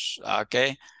romance.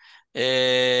 Okay.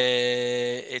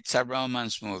 It's a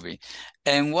romance movie.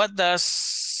 And what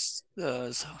does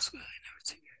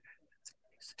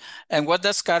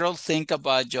Carol think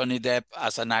about Johnny Depp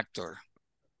as an actor?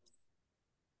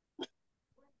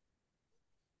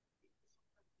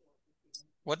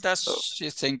 What does she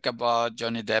think about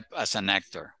Johnny Depp as an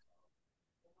actor?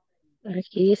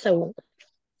 He's a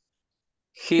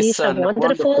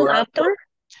wonderful actor.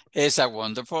 He's a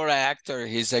wonderful actor.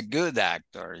 He's a good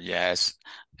actor, yes.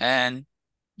 And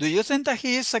do you think that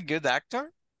he is a good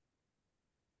actor?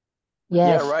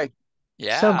 Yes. Yeah, right.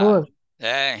 Yeah. So good.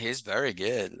 Yeah, he's very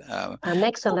good. An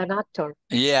excellent actor.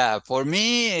 Yeah, for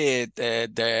me,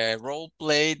 the role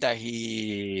play that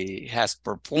he has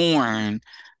performed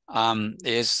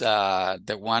is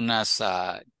the one as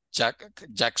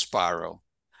Jack Sparrow.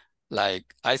 Like,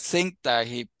 I think that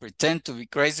he pretend to be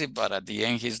crazy, but at the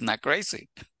end he's not crazy.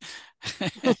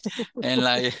 And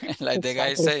like the guy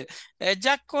Exactly. say,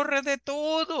 Jack corre de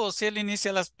todo. Si él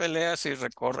inicia las peleas y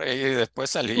recorre y después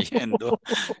sale yendo.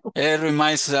 It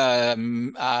reminds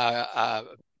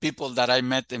people that I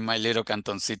met in my little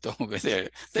cantoncito over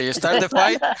there. They start the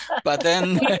fight, but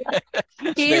then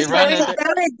He they is run very it,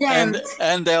 intelligent.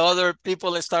 and the other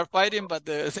people start fighting. But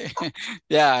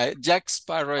yeah, Jack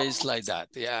Sparrow is like that.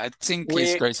 Yeah, I think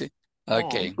he's crazy.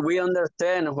 Okay. We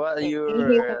understand what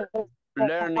you're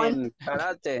learning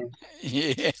karate.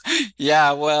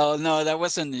 Yeah, well, no, that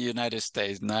was in the United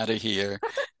States, not here.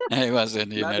 It was in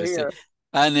the Not United here. States.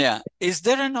 And yeah, is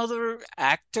there another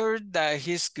actor that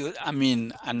he's good? I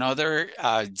mean, another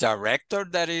director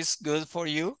that is good for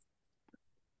you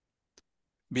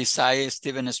besides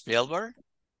Steven Spielberg?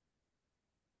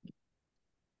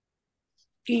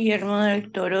 Guillermo del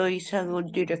Toro is a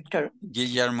good director.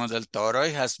 Guillermo del Toro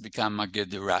has become a good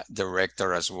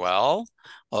director as well.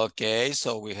 Okay,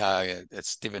 so we have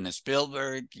Steven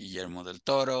Spielberg, Guillermo del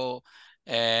Toro.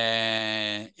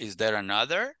 And is there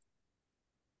another?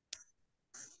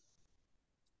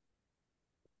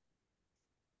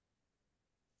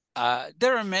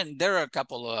 There are a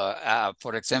couple of,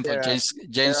 for example,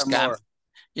 James Cameron.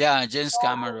 Yeah, James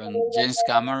Cameron. James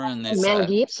Cameron is Mel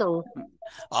Gibson.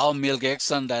 Oh, Mel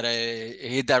Gibson that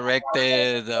he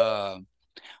directed.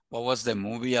 What was the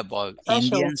movie about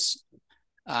Indians?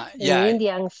 Yeah,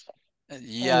 Indians.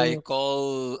 yeah, it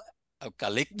called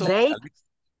Eucalypto. Drake.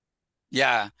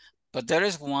 Yeah, but there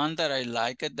is one that I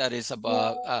like it that is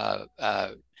about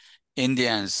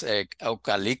Indians,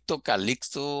 Eucalypto,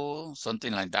 Calixto,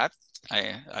 something like that.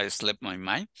 I slipped my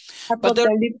mind. But there,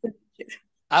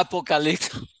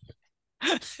 Apocalypto.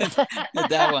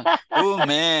 That one. Oh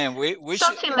man, we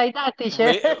something should, like that,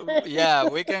 teacher. yeah,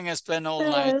 we can spend all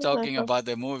night talking about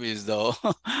the movies though.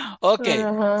 Okay,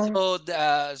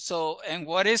 so and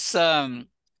what is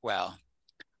well,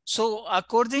 so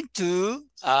according to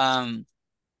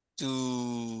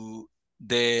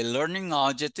the learning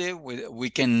objective, we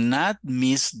cannot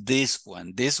miss this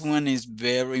one. This one is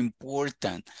very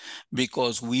important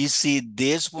because we see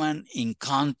this one in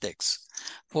context.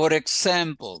 For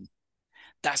example,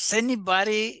 does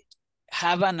anybody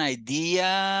have an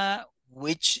idea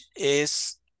which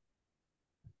is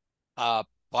a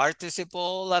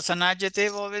participle as an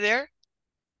adjective over there?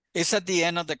 It's at the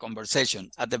end of the conversation,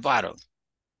 at the bottom.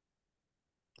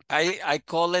 I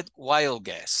call it wild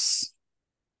guess.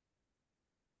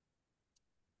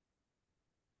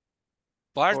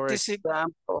 For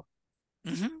example,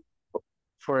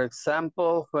 for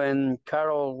example, when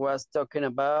Carol was talking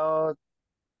about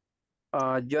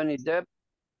Johnny Depp,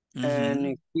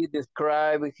 and he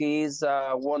described he's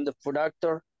a wonderful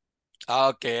actor.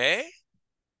 Okay.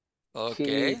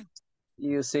 Okay. He's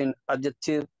using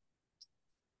adjective.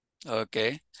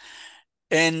 Okay.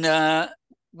 And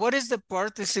what is the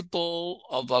participle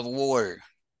of a word?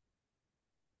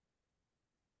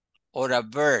 Or a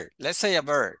verb? Let's say a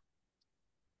verb.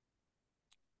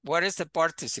 What is the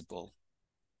participle?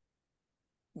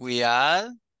 We add,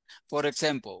 for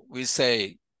example, we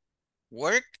say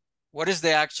work. What is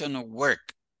the action of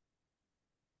work?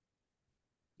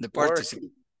 The participle.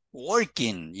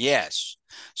 Working, yes.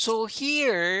 So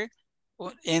here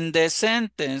in the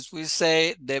sentence, we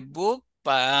say the book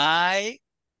by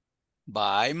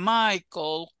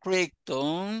Michael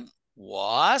Crichton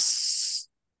was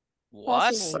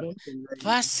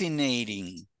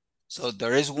fascinating. So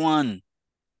there is one.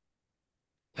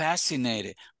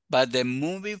 Fascinated. But the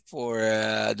movie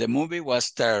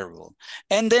was terrible.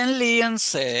 And then Leon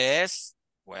says,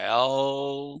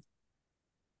 well,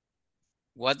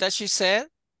 what does she say?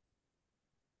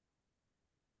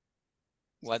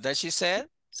 What does she say?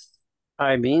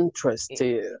 I'm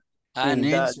interested in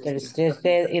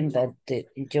that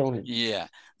Johnny. Yeah,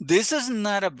 this is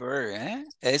not a verb. Eh?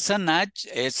 It's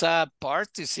a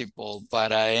participle,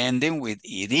 but ending with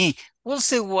ed. We'll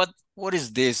see what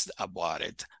is this about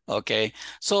it. Okay,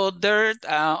 so there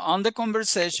on the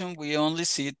conversation we only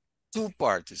see two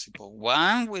participles,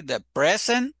 one with the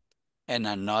present and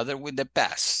another with the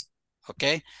past.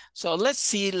 Okay, so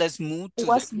let's move to it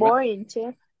was boring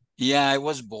too. Yeah, it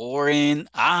was boring.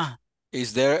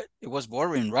 It was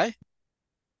boring, right?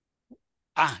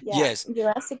 Yeah, yes.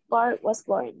 Jurassic Park was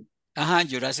boring.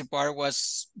 Jurassic Park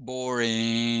was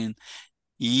boring.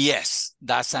 Yes,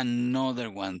 that's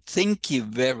another one. Thank you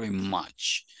very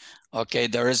much. Okay,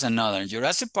 there is another.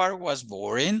 Jurassic Park was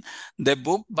boring. The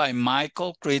book by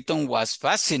Michael Crichton was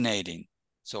fascinating.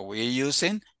 So we're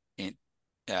using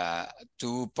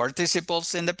two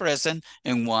participles in the present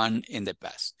and one in the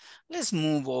past. Let's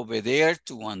move over there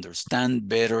to understand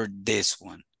better this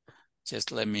one.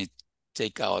 Just let me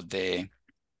take out the,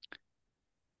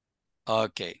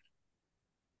 okay.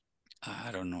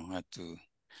 I don't know how to,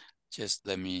 just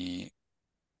let me,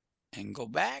 and go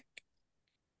back.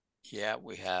 Yeah,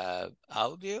 we have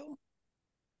audio.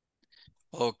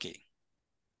 Okay.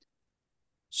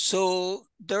 So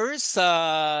there is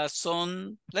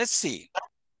some, let's see.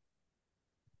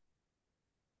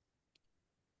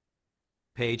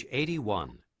 Page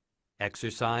 81,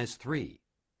 Exercise 3,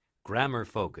 Grammar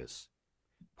Focus.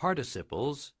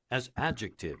 Participles as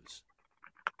adjectives.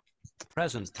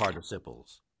 Present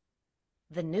participles.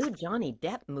 The new Johnny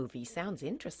Depp movie sounds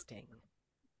interesting.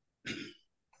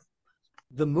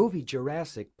 The movie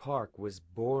Jurassic Park was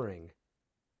boring.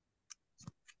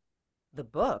 The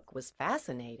book was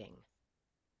fascinating.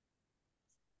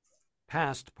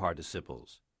 Past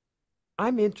participles.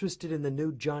 I'm interested in the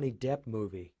new Johnny Depp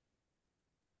movie.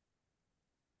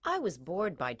 I was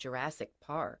bored by Jurassic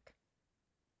Park.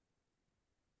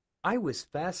 I was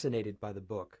fascinated by the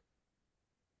book.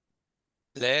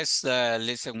 Let's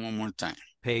listen one more time.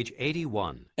 Page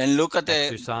 81. And look at the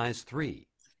Exercise 3.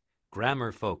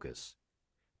 Grammar focus.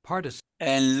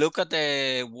 And look at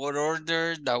the word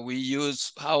order that we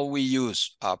use, how we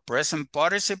use present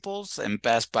participles and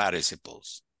past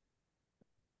participles.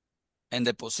 And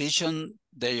the position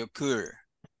they occur.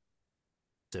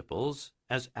 Participles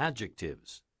as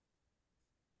adjectives.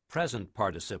 Present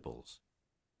participles.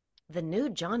 The new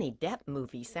Johnny Depp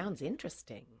movie sounds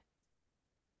interesting.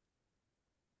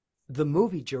 The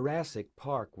movie Jurassic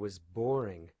Park was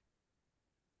boring.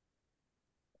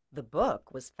 The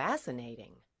book was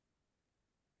fascinating.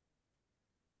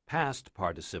 Past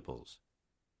participles.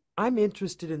 I'm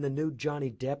interested in the new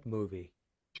Johnny Depp movie.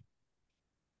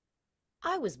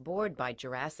 I was bored by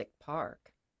Jurassic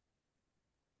Park.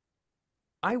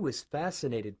 I was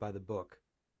fascinated by the book.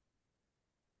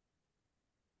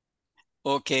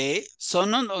 Okay, so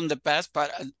on the past part,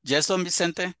 yes, Don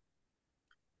Vicente?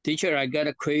 Teacher, I got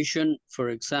a question. For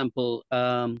example,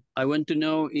 I want to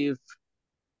know if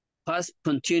past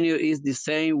continuous is the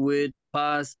same with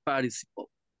past participle.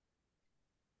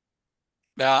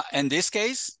 In this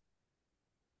case?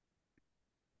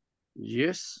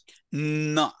 Yes.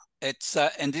 No, it's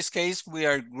in this case, we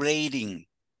are grading.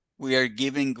 We are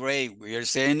giving grade. We are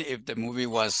saying if the movie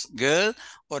was good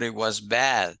or it was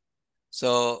bad.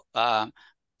 So, but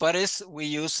we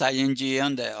use ing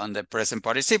on the present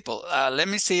participle. Let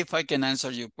me see if I can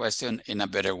answer your question in a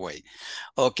better way.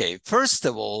 Okay, first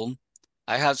of all,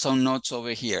 I have some notes over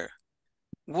here.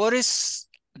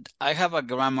 I have a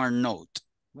grammar note.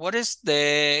 What is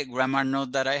the grammar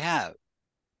note that I have?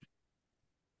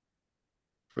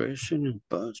 Present and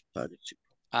past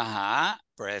participle.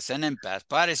 Present and past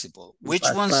participle. Which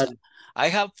ones? I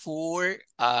have 4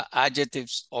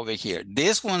 adjectives over here.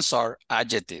 These ones are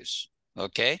adjectives,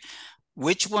 okay?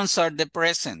 Which ones are the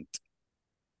present?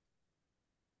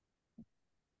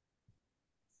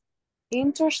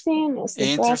 Interesting is the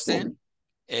Interesting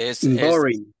present.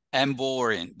 Boring. And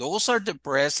boring. Those are the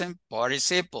present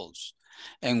participles.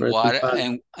 And what are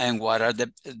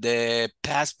the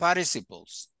past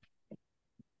participles?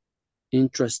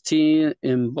 Interested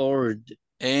and bored.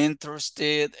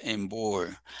 Interested and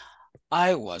bored.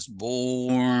 I was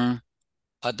bored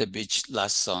at the beach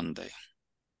last Sunday.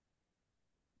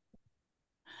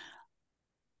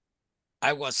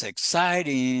 I was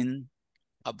excited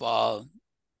about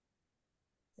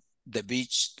the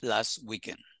beach last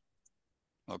weekend.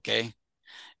 Okay.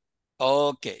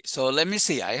 Okay, so let me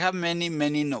see. I have many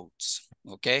notes.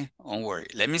 Okay, don't worry.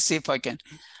 Let me see if I can.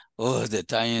 Oh, the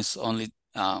time is only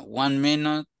 1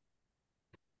 minute.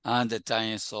 And the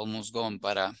time is almost gone.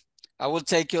 But I will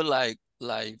take you like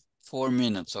 4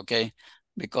 minutes, okay?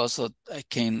 Because I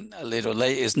came a little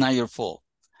late. It's not your fault.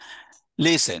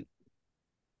 Listen.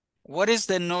 What is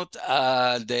the note?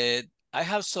 I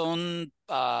have some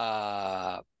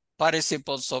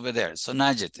participles over there, some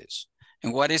adjectives.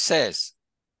 And what it says?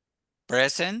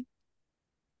 Present.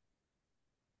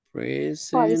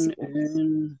 Present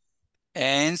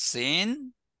and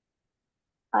sin.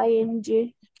 ing.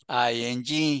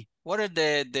 ing. What are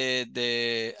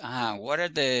the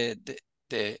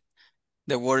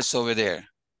words over there?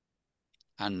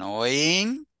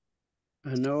 Annoying.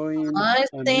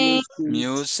 Amusing.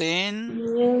 Musing.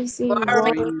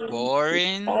 Boring.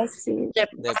 Boring.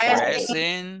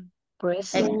 Depressing.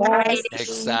 depressing,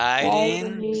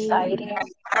 exciting, exciting,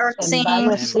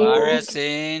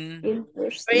 embarrassing,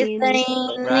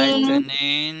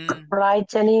 frightening,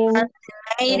 frightening,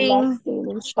 Fascinating,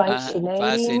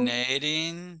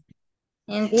 fascinating,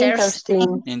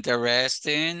 interesting,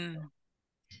 interesting,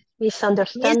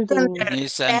 misunderstanding,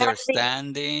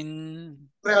 misunderstanding,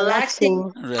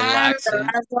 relaxing, relaxing.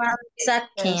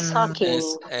 and shocking.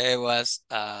 It was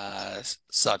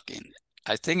sucking.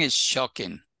 I think it's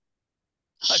shocking.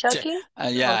 Shocking?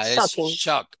 Yeah, it's Shocking.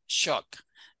 shock.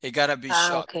 It gotta be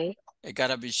shock. Okay. It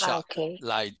gotta be shock, Okay.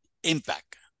 like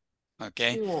impact.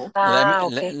 Okay. Yeah.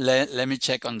 Let me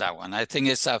check on that one. I think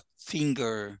it's a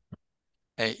finger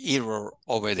error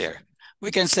over there. We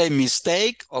can say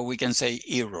mistake or we can say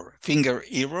error. Finger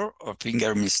error or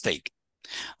finger mistake.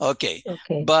 Okay.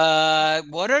 But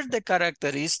what are the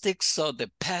characteristics of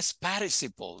the past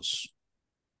participles?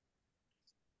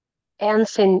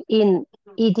 Ends in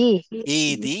ed.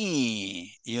 ED,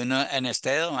 you know, and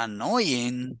instead of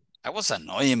annoying, I was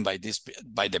annoying by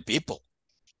the people.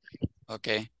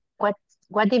 Okay. What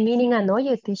the meaning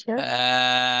annoy, teacher?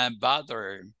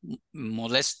 Bother,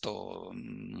 molestos.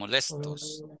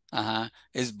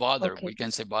 It's bother. Okay. We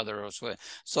can say bother as well.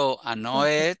 So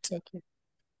annoyed,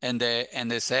 and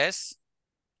the says.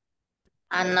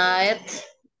 annoyed,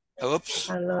 Oops.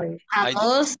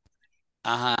 amused,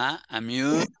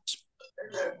 Amused.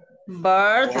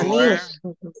 bored,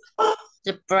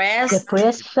 depressed,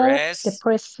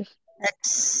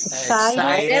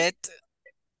 excited,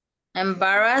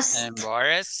 embarrassed,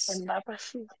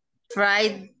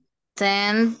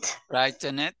 frightened,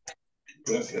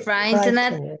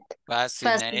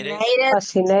 fascinated,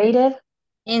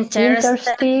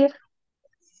 interested,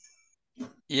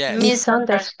 yes,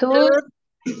 misunderstood,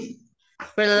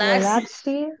 relaxed,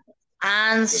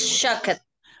 and shocked.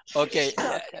 Okay,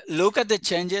 look at the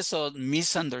changes of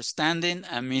misunderstanding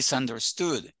and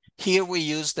misunderstood. Here we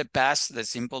use the past, the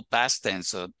simple past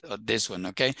tense of this one,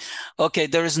 okay? Okay,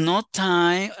 there is no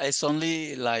time. It's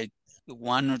only like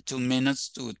 1 or 2 minutes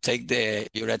to take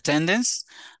your attendance.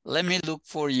 Let me look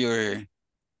for your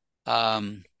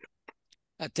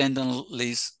attendance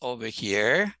list over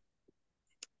here.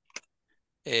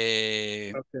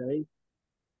 Okay.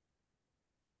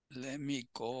 Let me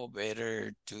go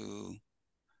better to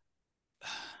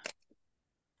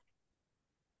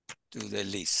the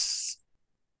list.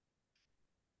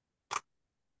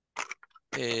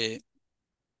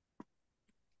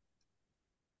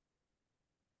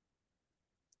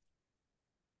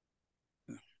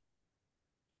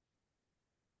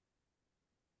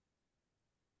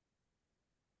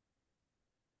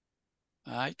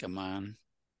 Ay, come on.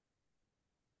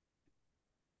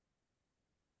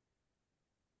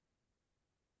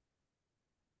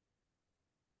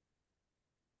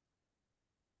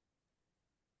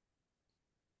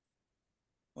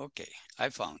 Okay, I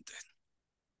found it.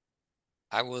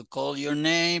 I will call your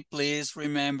name. Please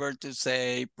remember to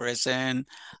say present.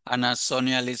 Ana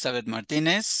Sonia Elizabeth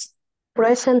Martinez.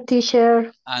 Present,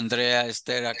 teacher. Andrea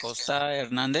Esther Acosta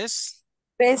Hernández.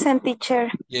 Present,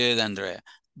 teacher. Good, Andrea.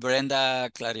 Brenda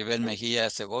Claribel Mejía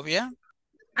Segovia.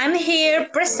 I'm here,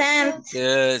 present.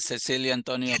 Good. Cecilia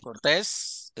Antonio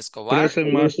Cortés Escobar.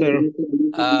 Present, master.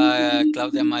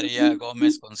 Claudia María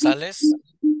Gómez González.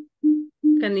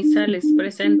 Canizales,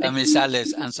 presente.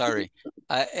 Canizales, I'm sorry.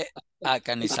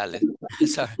 Canizales,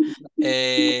 sorry.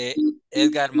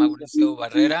 Edgar Mauricio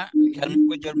Barrera. Help me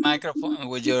with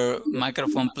your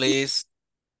microphone, please.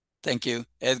 Thank you.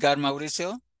 Edgar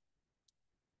Mauricio.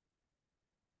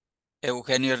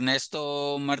 Eugenio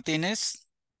Ernesto Martínez.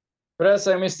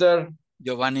 Present, mister.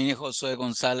 Giovanni Josué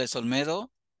González Olmedo.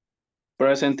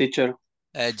 Present, teacher.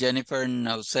 Jennifer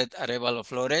Nauset Arevalo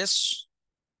Flores.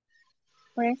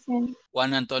 Present.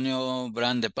 Juan Antonio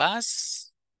Brand de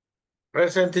Paz.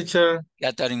 Present, teacher.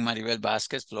 Catherine Maribel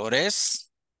Vázquez Flores.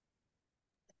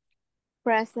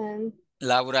 Present.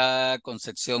 Laura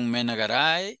Concepción Mena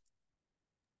Garay.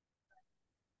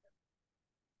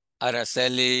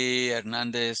 Araceli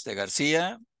Hernández de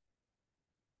García.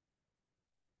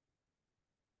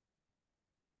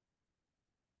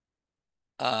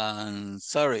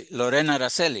 Sorry, Lorena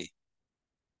Araceli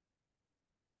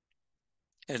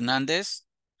Hernández.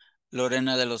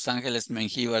 Lorena de Los Ángeles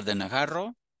Mengíbar de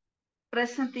Najarro.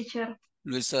 Present, teacher.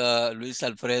 Luis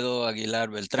Alfredo Aguilar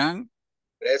Beltrán.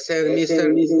 Present,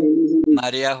 mister.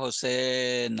 María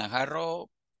José Najarro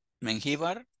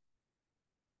Mengíbar.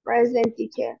 Present,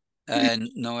 teacher.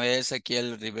 Noé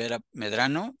Ezequiel Rivera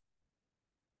Medrano.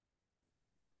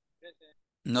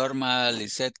 Norma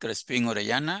Lisette Crespín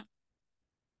Orellana.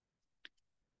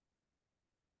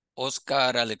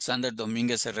 Oscar Alexander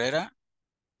Domínguez Herrera.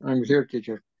 I'm here,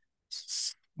 teacher.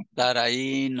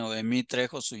 Saraí Noemí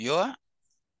Trejo Ulloa.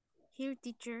 Here,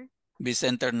 teacher.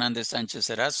 Vicente Hernández Sánchez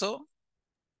Erazo.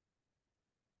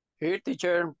 Here,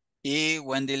 teacher. Y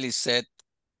Wendy Lisette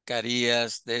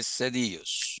Carías de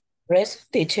Cedillos. Present,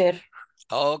 teacher.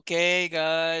 Okay,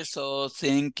 guys. So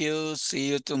thank you. See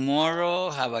you tomorrow.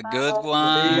 Have a good See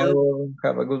one. you.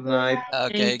 Have a good night.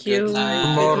 Okay, Thank good you. night. Good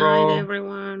night, Tomorrow.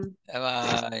 everyone.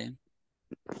 Bye-bye.